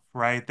himself,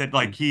 right? That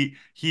like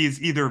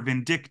he's either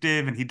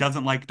vindictive and he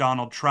doesn't like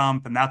Donald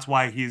Trump and that's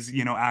why he's,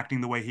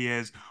 acting the way he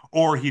is,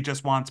 or he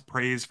just wants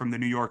praise from the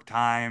New York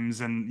Times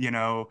and,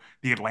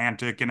 the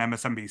Atlantic and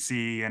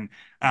MSNBC,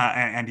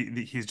 and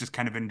he's just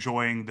kind of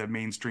enjoying the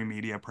mainstream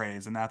media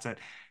praise, and that's it.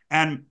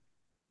 And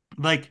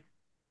like,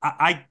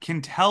 I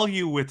can tell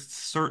you with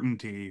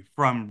certainty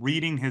from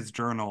reading his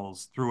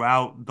journals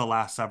throughout the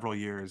last several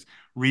years,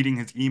 reading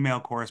his email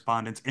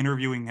correspondence,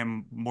 interviewing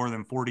him more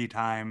than 40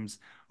 times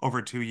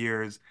over 2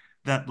 years,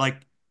 that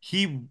like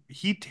he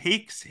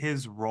takes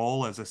his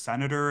role as a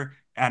senator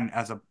and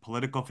as a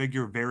political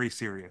figure very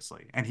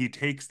seriously. And he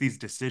takes these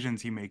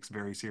decisions he makes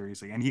very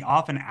seriously. And he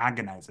often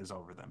agonizes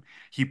over them.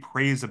 He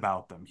prays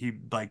about them. He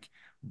like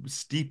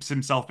steeps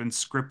himself in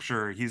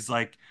scripture. He's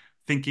like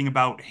thinking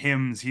about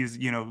hymns. He's,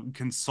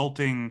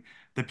 consulting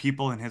the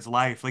people in his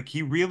life. Like,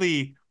 he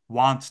really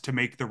wants to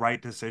make the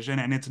right decision.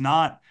 And it's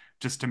not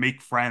just to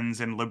make friends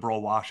in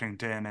liberal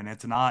Washington. And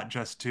it's not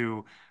just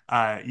to,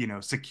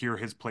 secure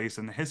his place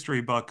in the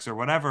history books or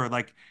whatever.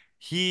 Like,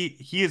 he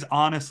is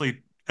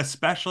honestly,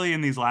 especially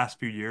in these last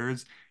few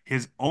years,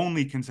 his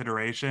only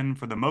consideration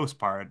for the most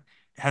part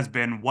has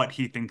been what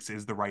he thinks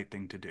is the right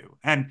thing to do.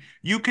 And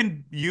you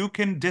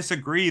can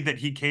disagree that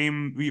he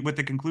came with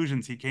the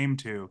conclusions he came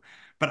to,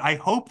 but I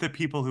hope that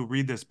people who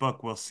read this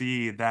book will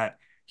see that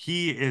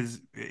he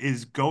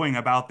is going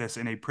about this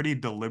in a pretty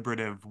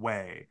deliberative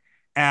way.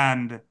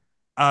 And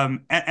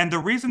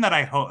the reason that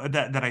I hope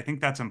that I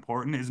think that's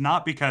important is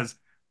not because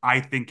I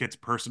think it's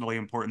personally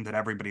important that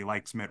everybody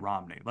likes Mitt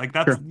Romney. Like,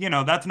 that's,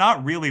 Sure. that's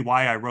not really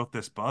why I wrote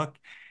this book.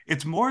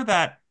 It's more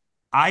that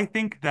I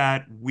think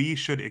that we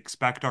should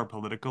expect our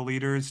political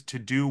leaders to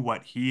do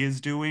what he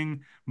is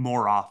doing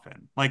more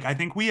often. Like, I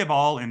think we have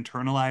all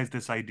internalized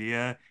this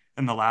idea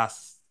in the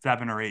last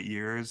 7 or 8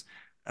 years,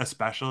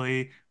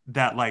 especially,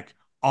 that like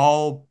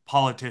all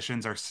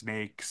politicians are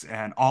snakes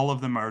and all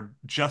of them are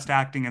just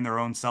acting in their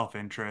own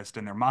self-interest,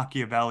 and they're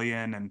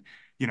Machiavellian and,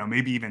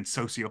 maybe even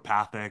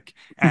sociopathic.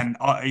 And,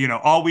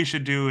 all we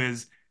should do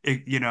is,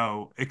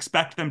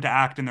 expect them to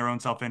act in their own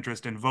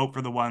self-interest and vote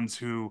for the ones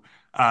who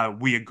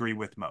we agree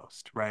with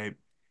most, right?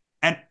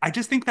 And I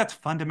just think that's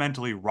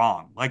fundamentally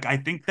wrong. Like, I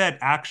think that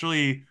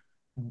actually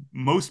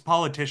most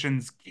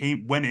politicians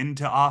went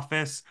into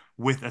office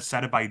with a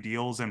set of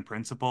ideals and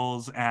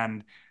principles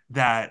and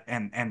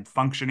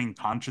functioning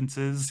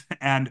consciences.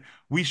 And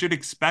we should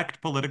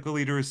expect political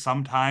leaders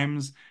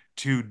sometimes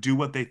to do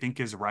what they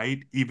think is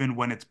right, even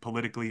when it's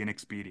politically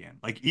inexpedient.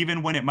 Like,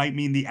 even when it might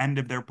mean the end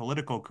of their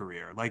political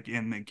career. Like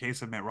in the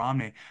case of Mitt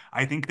Romney,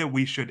 I think that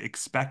we should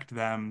expect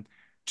them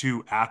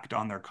to act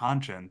on their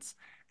conscience.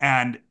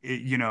 And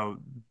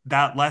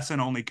that lesson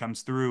only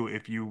comes through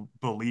if you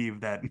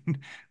believe that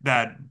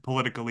that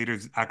political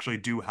leaders actually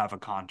do have a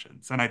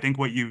conscience. And I think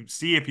what you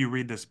see if you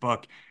read this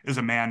book is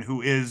a man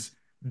who is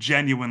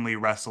genuinely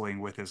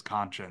wrestling with his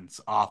conscience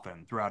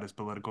often throughout his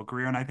political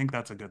career, and I think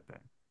that's a good thing.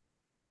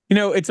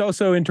 It's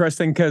also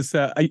interesting because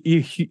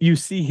you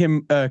see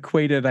him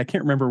equated, I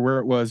can't remember where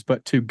it was,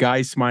 but to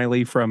Guy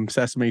Smiley from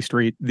Sesame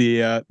Street,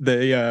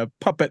 the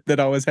puppet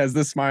that always has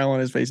the smile on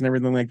his face and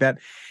everything like that,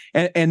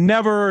 and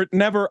never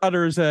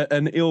utters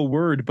an ill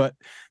word. But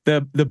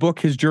the book,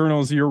 his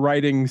journals, your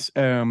writings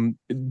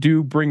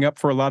do bring up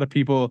for a lot of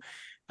people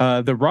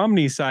the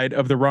Romney side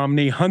of the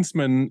Romney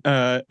Huntsman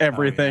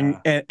everything,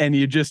 Oh, yeah. and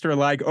you just are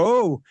like,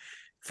 oh.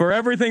 For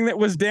everything that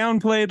was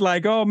downplayed,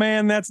 like, oh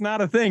man, that's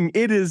not a thing.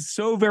 It is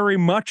so very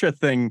much a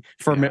thing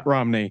for Mitt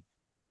Romney.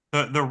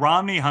 The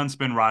Romney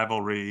Huntsman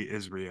rivalry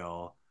is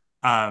real.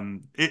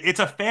 It's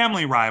a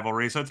family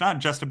rivalry, so it's not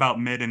just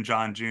about Mitt and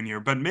John Jr.,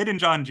 but Mitt and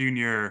John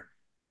Jr.,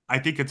 I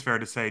think it's fair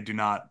to say, do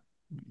not,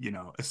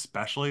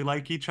 especially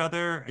like each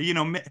other.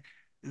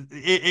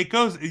 It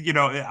goes,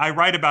 I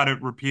write about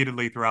it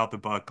repeatedly throughout the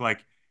book.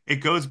 Like, it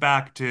goes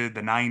back to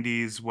the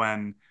 90s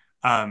when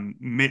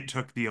Mitt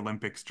took the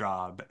Olympics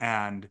job,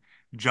 and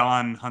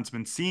John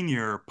Huntsman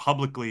Sr.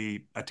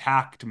 publicly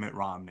attacked Mitt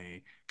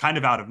Romney kind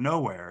of out of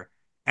nowhere.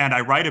 And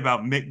I write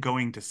about Mitt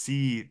going to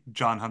see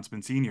John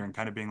Huntsman Sr. and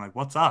kind of being like,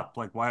 "What's up?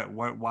 Like, why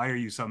are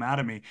you so mad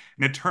at me?"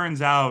 And it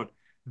turns out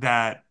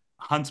that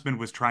Huntsman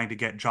was trying to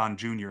get John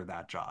Jr.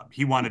 that job.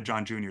 He wanted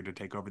John Jr. to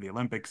take over the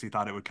Olympics. He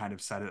thought it would kind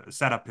of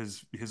set up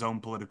his own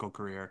political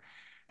career.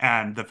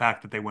 And the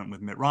fact that they went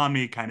with Mitt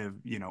Romney kind of,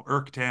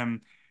 irked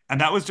him.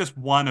 And that was just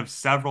one of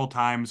several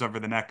times over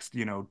the next,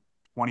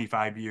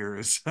 25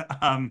 years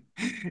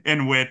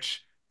in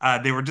which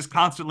they were just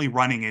constantly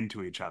running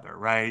into each other,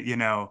 right?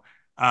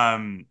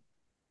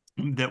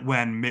 That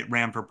when Mitt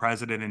ran for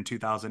president in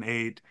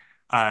 2008,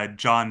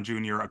 John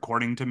Jr.,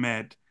 according to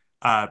Mitt,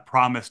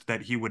 promised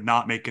that he would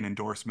not make an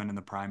endorsement in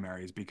the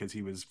primaries because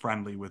he was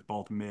friendly with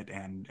both Mitt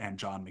and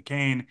John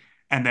McCain.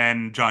 And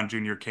then John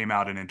Jr. came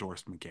out and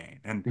endorsed McCain.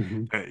 And,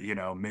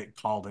 Mitt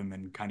called him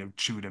and kind of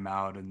chewed him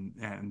out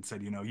and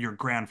said, your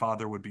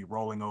grandfather would be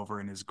rolling over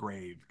in his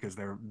grave because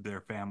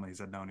their families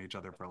had known each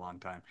other for a long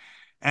time.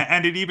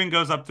 And it even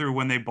goes up through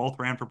when they both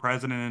ran for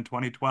president in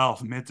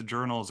 2012. Mitt's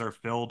journals are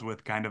filled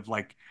with kind of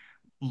like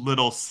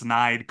little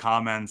snide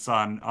comments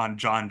on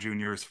John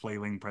Jr.'s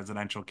flailing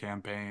presidential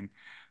campaign.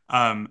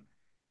 I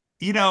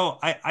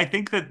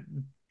think that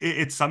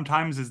it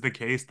sometimes is the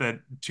case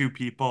that two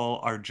people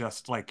are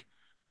just like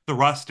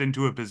thrust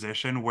into a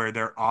position where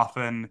they're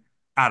often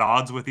at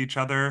odds with each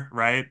other,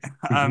 right?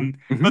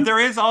 But there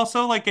is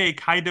also like a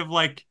kind of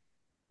like,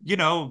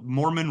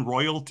 Mormon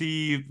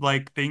royalty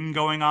like thing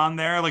going on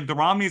there. Like the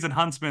Romneys and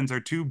Huntsmans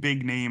are two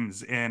big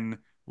names in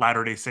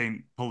Latter-day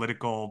Saint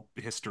political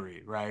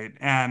history, right?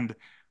 And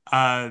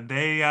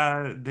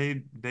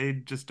they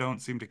just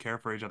don't seem to care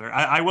for each other.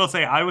 I will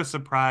say I was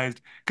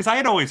surprised because I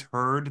had always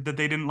heard that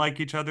they didn't like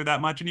each other that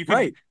much, and you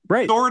could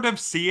right. sort of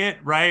see it,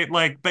 right?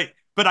 Like, but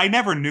I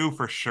never knew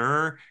for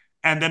sure.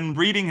 And then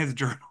reading his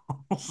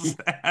journals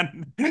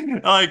and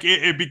like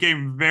it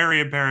became very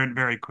apparent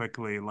very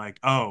quickly, like,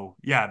 oh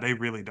yeah, they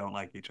really don't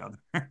like each other.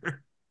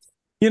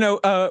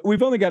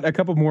 We've only got a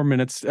couple more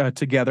minutes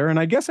together, and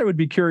I guess I would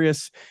be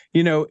curious,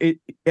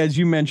 as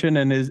you mentioned,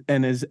 and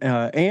as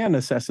Ann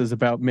assesses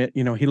about Mitt,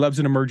 he loves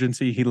an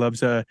emergency, he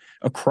loves a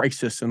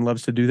crisis, and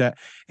loves to do that,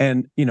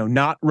 and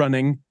not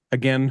running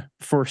again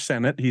for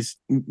Senate. He's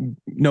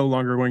no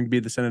longer going to be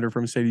the senator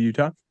from the state of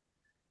Utah.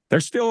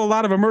 There's still a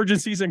lot of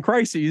emergencies and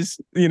crises.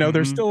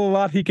 There's still a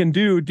lot he can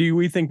do. Do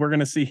we think we're going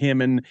to see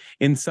him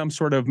in some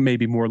sort of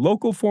maybe more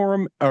local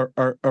forum,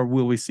 or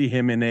will we see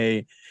him in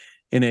a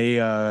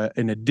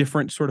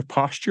different sort of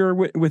posture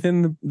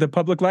within the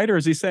public light? Or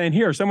is he saying,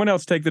 here, someone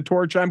else take the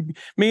torch?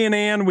 Me and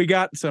Ann, we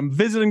got some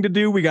visiting to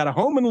do. We got a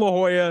home in La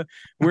Jolla.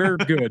 We're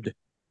good.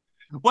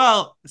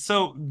 Well,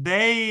 so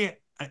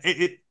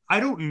I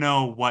don't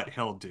know what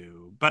he'll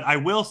do, but I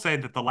will say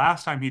that the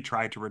last time he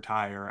tried to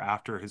retire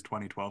after his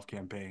 2012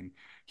 campaign,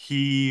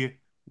 he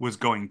was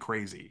going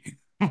crazy.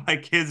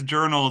 Like his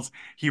journals,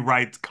 he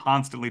writes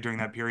constantly during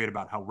that period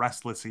about how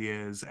restless he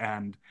is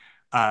and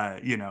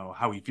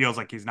how he feels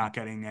like he's not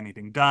getting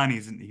anything done.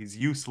 He's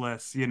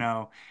useless,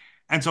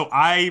 And so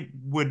I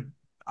would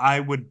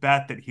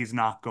bet that he's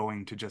not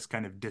going to just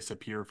kind of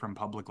disappear from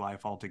public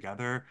life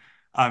altogether.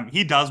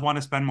 He does want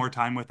to spend more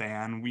time with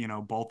Anne.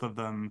 Both of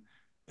them,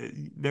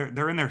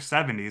 they're in their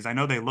 70s. I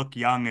know they look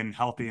young and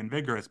healthy and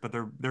vigorous, but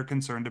they're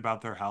concerned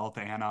about their health.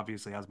 Anne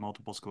obviously has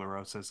multiple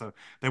sclerosis, so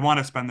they want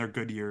to spend their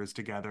good years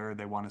together.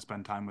 They want to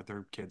spend time with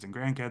their kids and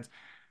grandkids.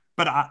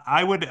 But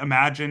I would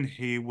imagine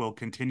he will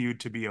continue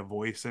to be a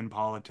voice in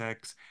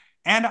politics.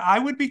 And I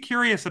would be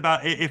curious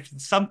about if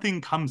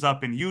something comes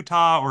up in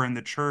Utah or in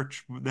the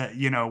church that,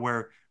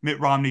 where Mitt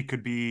Romney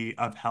could be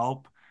of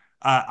help.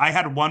 I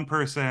had one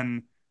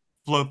person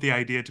float the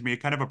idea to me,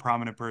 kind of a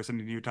prominent person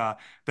in Utah,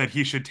 that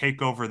he should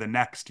take over the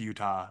next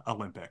Utah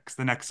Olympics,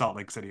 the next Salt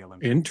Lake City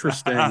Olympics.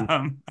 Interesting.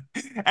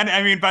 And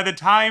I mean, by the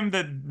time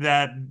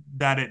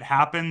that it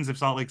happens, if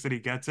Salt Lake City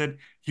gets it,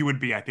 he would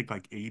be, I think,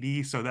 like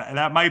 80. So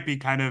that might be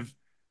kind of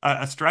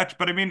a stretch.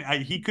 But I mean,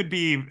 he could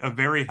be a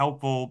very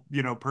helpful,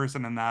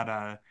 person in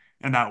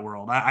that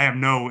world. I have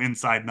no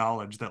inside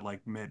knowledge that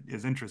like Mitt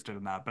is interested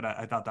in that, but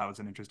I thought that was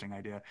an interesting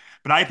idea.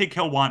 But I think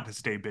he'll want to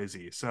stay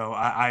busy. So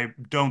I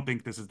don't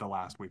think this is the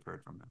last we've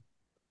heard from him.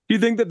 Do you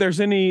think that there's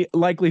any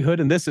likelihood,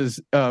 and this is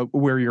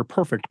where you're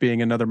perfect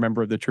being another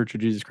member of the Church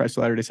of Jesus Christ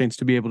of Latter-day Saints,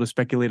 to be able to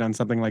speculate on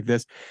something like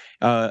this,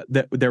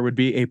 that there would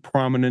be a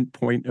prominent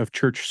point of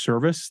church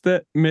service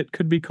that Mitt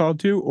could be called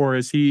to? Or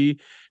is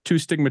he too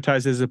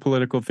stigmatized as a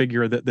political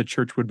figure that the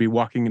church would be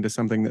walking into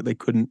something that they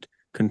couldn't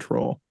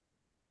control?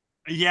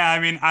 Yeah, I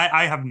mean,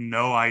 I have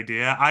no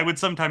idea. I would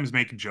sometimes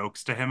make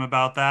jokes to him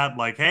about that,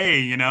 like,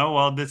 hey,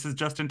 well, this is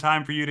just in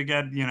time for you to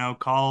get,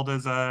 called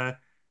as a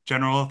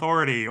general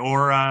authority,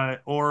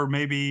 or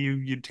maybe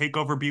you take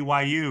over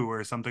BYU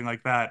or something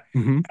like that.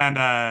 Mm-hmm.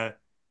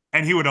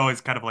 And he would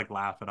always kind of like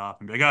laugh it off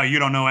and be like, oh, you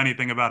don't know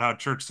anything about how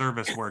church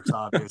service works,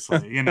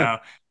 obviously.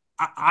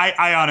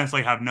 I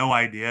honestly have no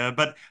idea.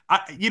 But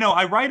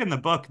I write in the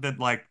book that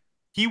like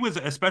he was,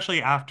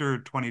 especially after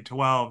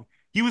 2012,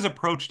 he was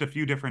approached a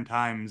few different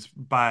times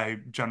by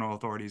general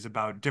authorities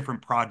about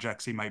different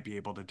projects he might be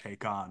able to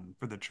take on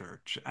for the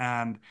church.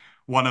 And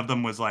one of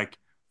them was like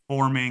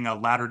forming a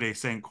Latter-day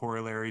Saint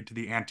corollary to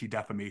the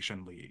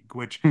Anti-Defamation League,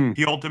 which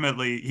he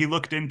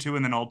looked into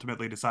and then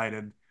ultimately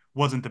decided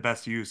wasn't the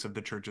best use of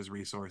the church's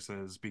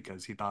resources,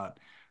 because he thought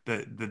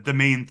the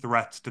main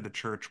threats to the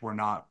church were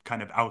not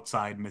kind of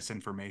outside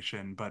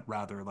misinformation, but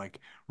rather like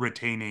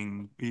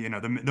retaining,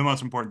 the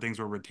most important things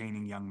were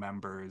retaining young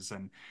members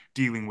and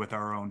dealing with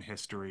our own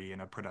history in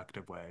a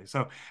productive way.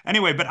 So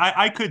anyway, but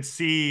I could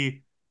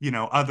see,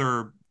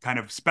 other kind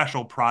of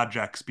special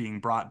projects being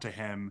brought to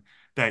him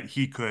that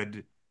he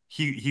could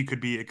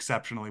be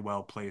exceptionally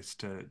well placed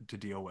to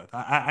deal with.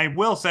 I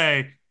will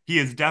say he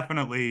is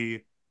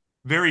definitely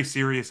very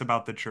serious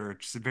about the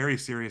church, very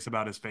serious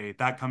about his faith.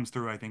 That comes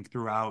through, I think,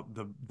 throughout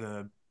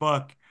the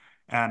book.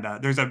 And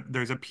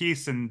there's a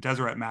piece in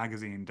Deseret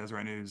magazine.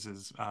 Deseret News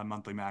is a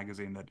monthly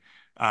magazine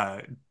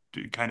that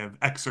kind of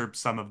excerpts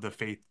some of the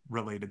faith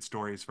related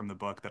stories from the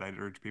book that I'd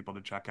urge people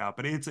to check out.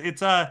 But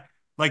it's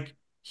like,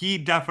 he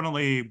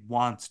definitely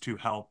wants to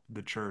help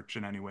the church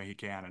in any way he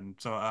can. And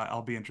so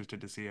I'll be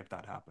interested to see if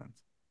that happens.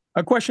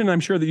 A question I'm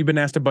sure that you've been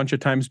asked a bunch of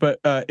times, but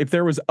if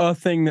there was a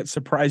thing that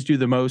surprised you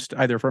the most,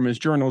 either from his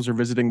journals or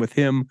visiting with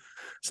him,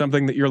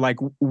 something that you're like,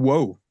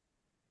 whoa,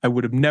 I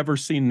would have never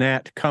seen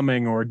that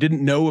coming or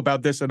didn't know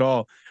about this at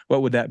all,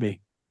 what would that be?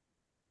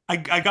 I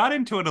got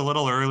into it a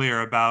little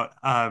earlier about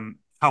how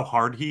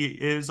hard he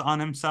is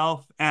on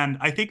himself. And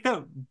I think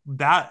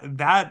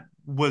that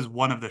was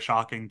one of the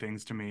shocking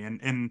things to me.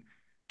 And in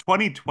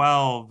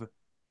 2012,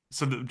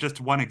 so just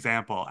one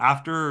example,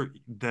 after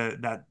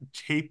that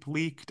tape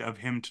leaked of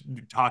him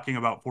talking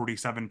about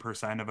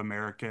 47% of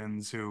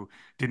Americans who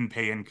didn't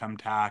pay income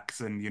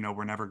tax and,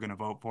 we're never going to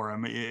vote for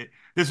him.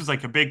 This was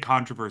like a big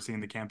controversy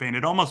in the campaign.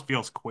 It almost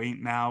feels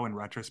quaint now in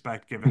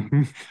retrospect,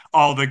 given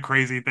all the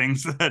crazy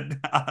things that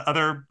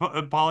other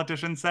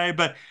politicians say.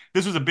 But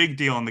this was a big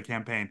deal in the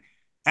campaign.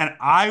 And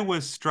I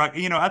was struck,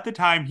 at the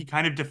time, he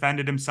kind of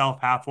defended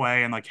himself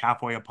halfway and like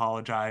halfway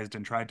apologized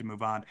and tried to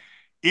move on.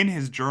 In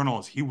his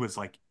journals, he was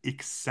like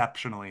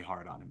exceptionally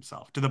hard on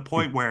himself, to the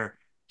point where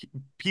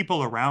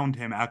people around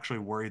him actually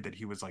worried that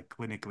he was like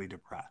clinically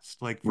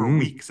depressed. Like for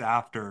weeks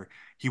after,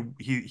 he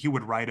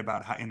would write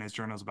about how, in his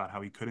journals, about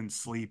how he couldn't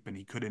sleep and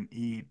he couldn't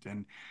eat,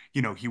 and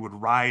he would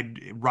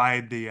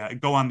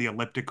go on the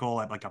elliptical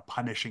at like a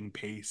punishing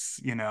pace,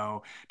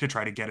 to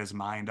try to get his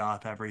mind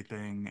off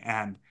everything.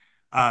 And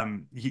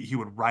he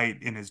would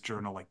write in his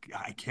journal like,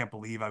 I can't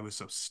believe I was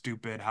so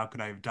stupid. How could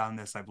I have done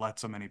this? I've let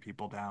so many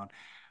people down.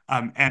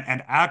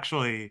 And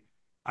actually,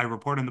 I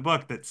report in the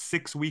book that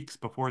 6 weeks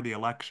before the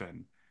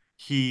election,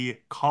 he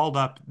called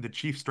up the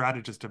chief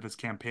strategist of his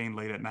campaign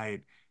late at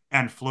night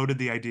and floated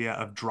the idea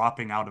of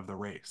dropping out of the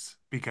race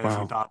because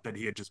he thought that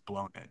he had just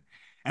blown it.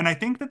 And I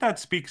think that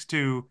speaks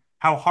to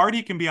how hard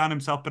he can be on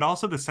himself, but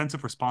also the sense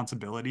of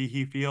responsibility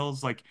he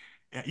feels. Like,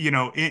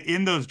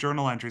 in those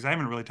journal entries, I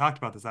haven't really talked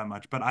about this that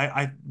much, but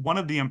one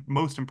of the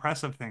most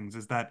impressive things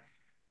is that,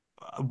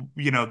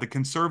 the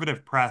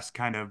conservative press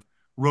kind of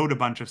wrote a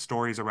bunch of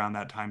stories around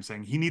that time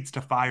saying he needs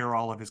to fire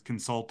all of his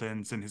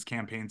consultants and his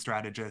campaign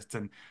strategists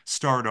and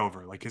start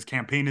over. Like, his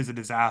campaign is a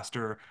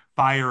disaster,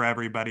 fire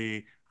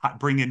everybody,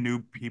 bring in new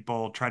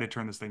people, try to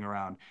turn this thing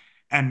around.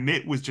 And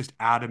Mitt was just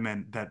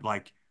adamant that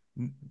like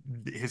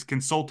his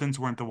consultants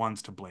weren't the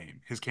ones to blame.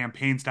 His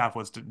campaign staff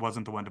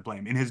wasn't the one to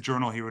blame. In his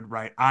journal, he would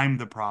write, I'm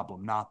the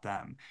problem, not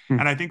them.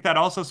 And I think that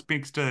also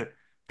speaks to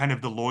kind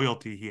of the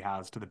loyalty he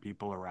has to the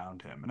people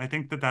around him. And I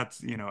think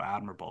that's,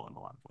 admirable in a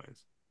lot of ways.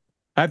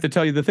 I have to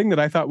tell you, the thing that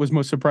I thought was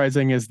most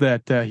surprising is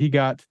that he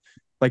got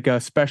like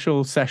a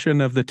special session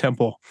of the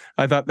temple.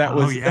 I thought that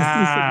was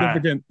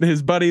significant.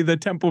 His buddy, the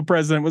temple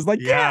president, was like,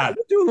 yeah,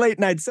 we'll do a late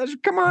night session.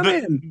 Come on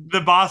in.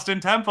 The Boston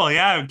Temple.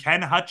 Yeah.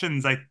 Ken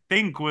Hutchins, I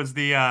think, was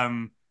the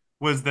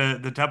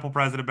temple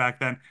president back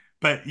then.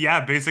 But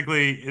yeah,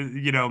 basically,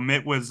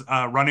 Mitt was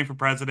running for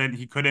president.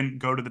 He couldn't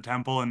go to the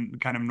temple in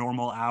kind of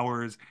normal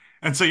hours.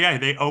 And so, yeah,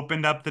 they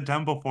opened up the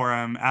temple for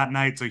him at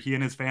night so he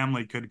and his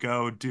family could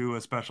go do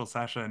a special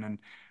session. And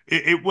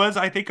it was,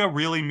 I think, a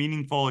really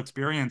meaningful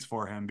experience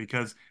for him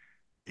because,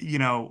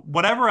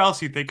 whatever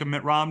else you think of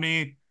Mitt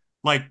Romney,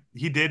 like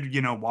he did,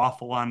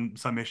 waffle on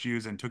some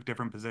issues and took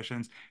different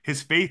positions.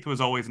 His faith was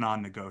always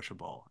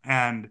non-negotiable.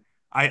 And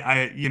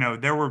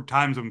there were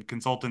times when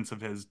consultants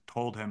of his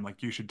told him,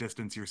 like, you should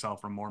distance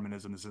yourself from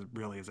Mormonism. This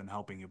really isn't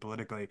helping you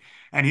politically.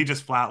 And he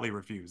just flatly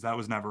refused. That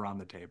was never on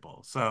the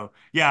table. So,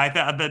 yeah, I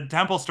thought the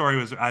temple story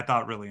was, I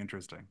thought, really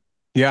interesting.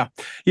 Yeah.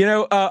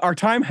 Our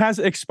time has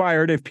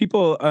expired. If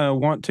people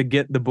want to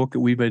get the book that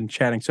we've been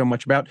chatting so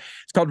much about,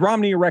 it's called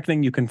Romney, A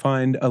Reckoning. You can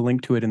find a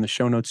link to it in the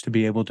show notes to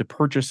be able to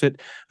purchase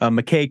it.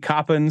 McKay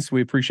Coppins, we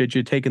appreciate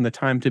you taking the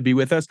time to be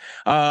with us.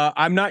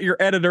 I'm not your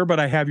editor, but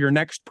I have your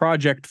next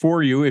project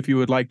for you if you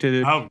would like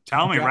to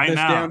tell me right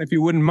now. Down, if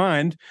you wouldn't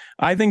mind.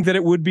 I think that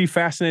it would be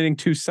fascinating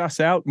to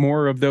suss out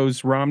more of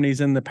those Romneys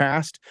in the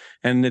past.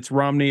 And it's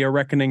Romney, A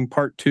Reckoning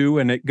Part 2,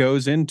 and it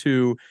goes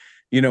into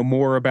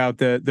more about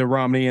the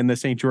Romney and the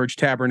St. George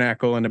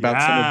Tabernacle and about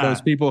some of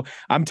those people.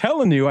 I'm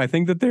telling you, I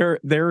think that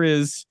there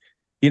is,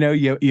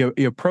 you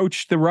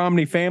approach the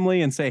Romney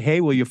family and say,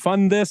 hey, will you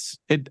fund this?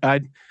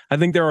 I I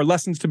think there are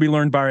lessons to be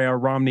learned by our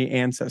Romney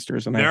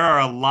ancestors. And there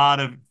are a lot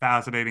of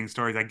fascinating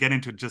stories. I get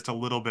into just a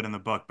little bit in the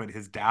book, but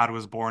his dad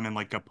was born in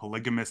like a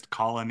polygamist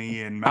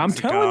colony in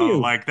Mexico. I'm telling you.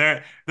 Like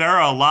there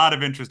are a lot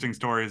of interesting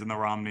stories in the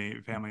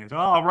Romney family. So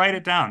I'll write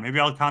it down. Maybe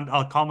I'll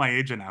call my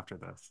agent after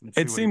this.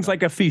 It seems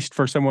like a feast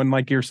for someone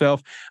like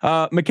yourself.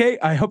 McKay,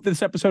 I hope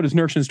this episode has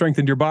nourished and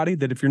strengthened your body,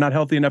 that if you're not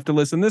healthy enough to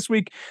listen this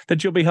week,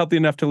 that you'll be healthy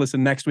enough to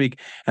listen next week.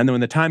 And then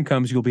when the time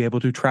comes, you'll be able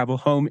to travel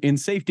home in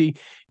safety.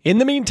 In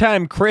the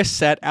meantime,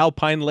 Chris at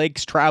Alpine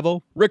Lakes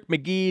Travel, Rick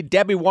McGee,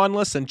 Debbie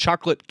Wanless, and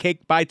Chocolate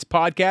Cake Bites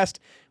Podcast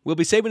will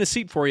be saving a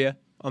seat for you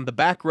on the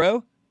back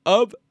row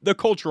of the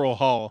Cultural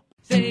Hall.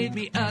 Save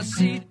me a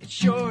seat, it's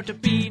sure to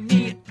be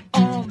neat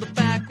on the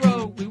back row.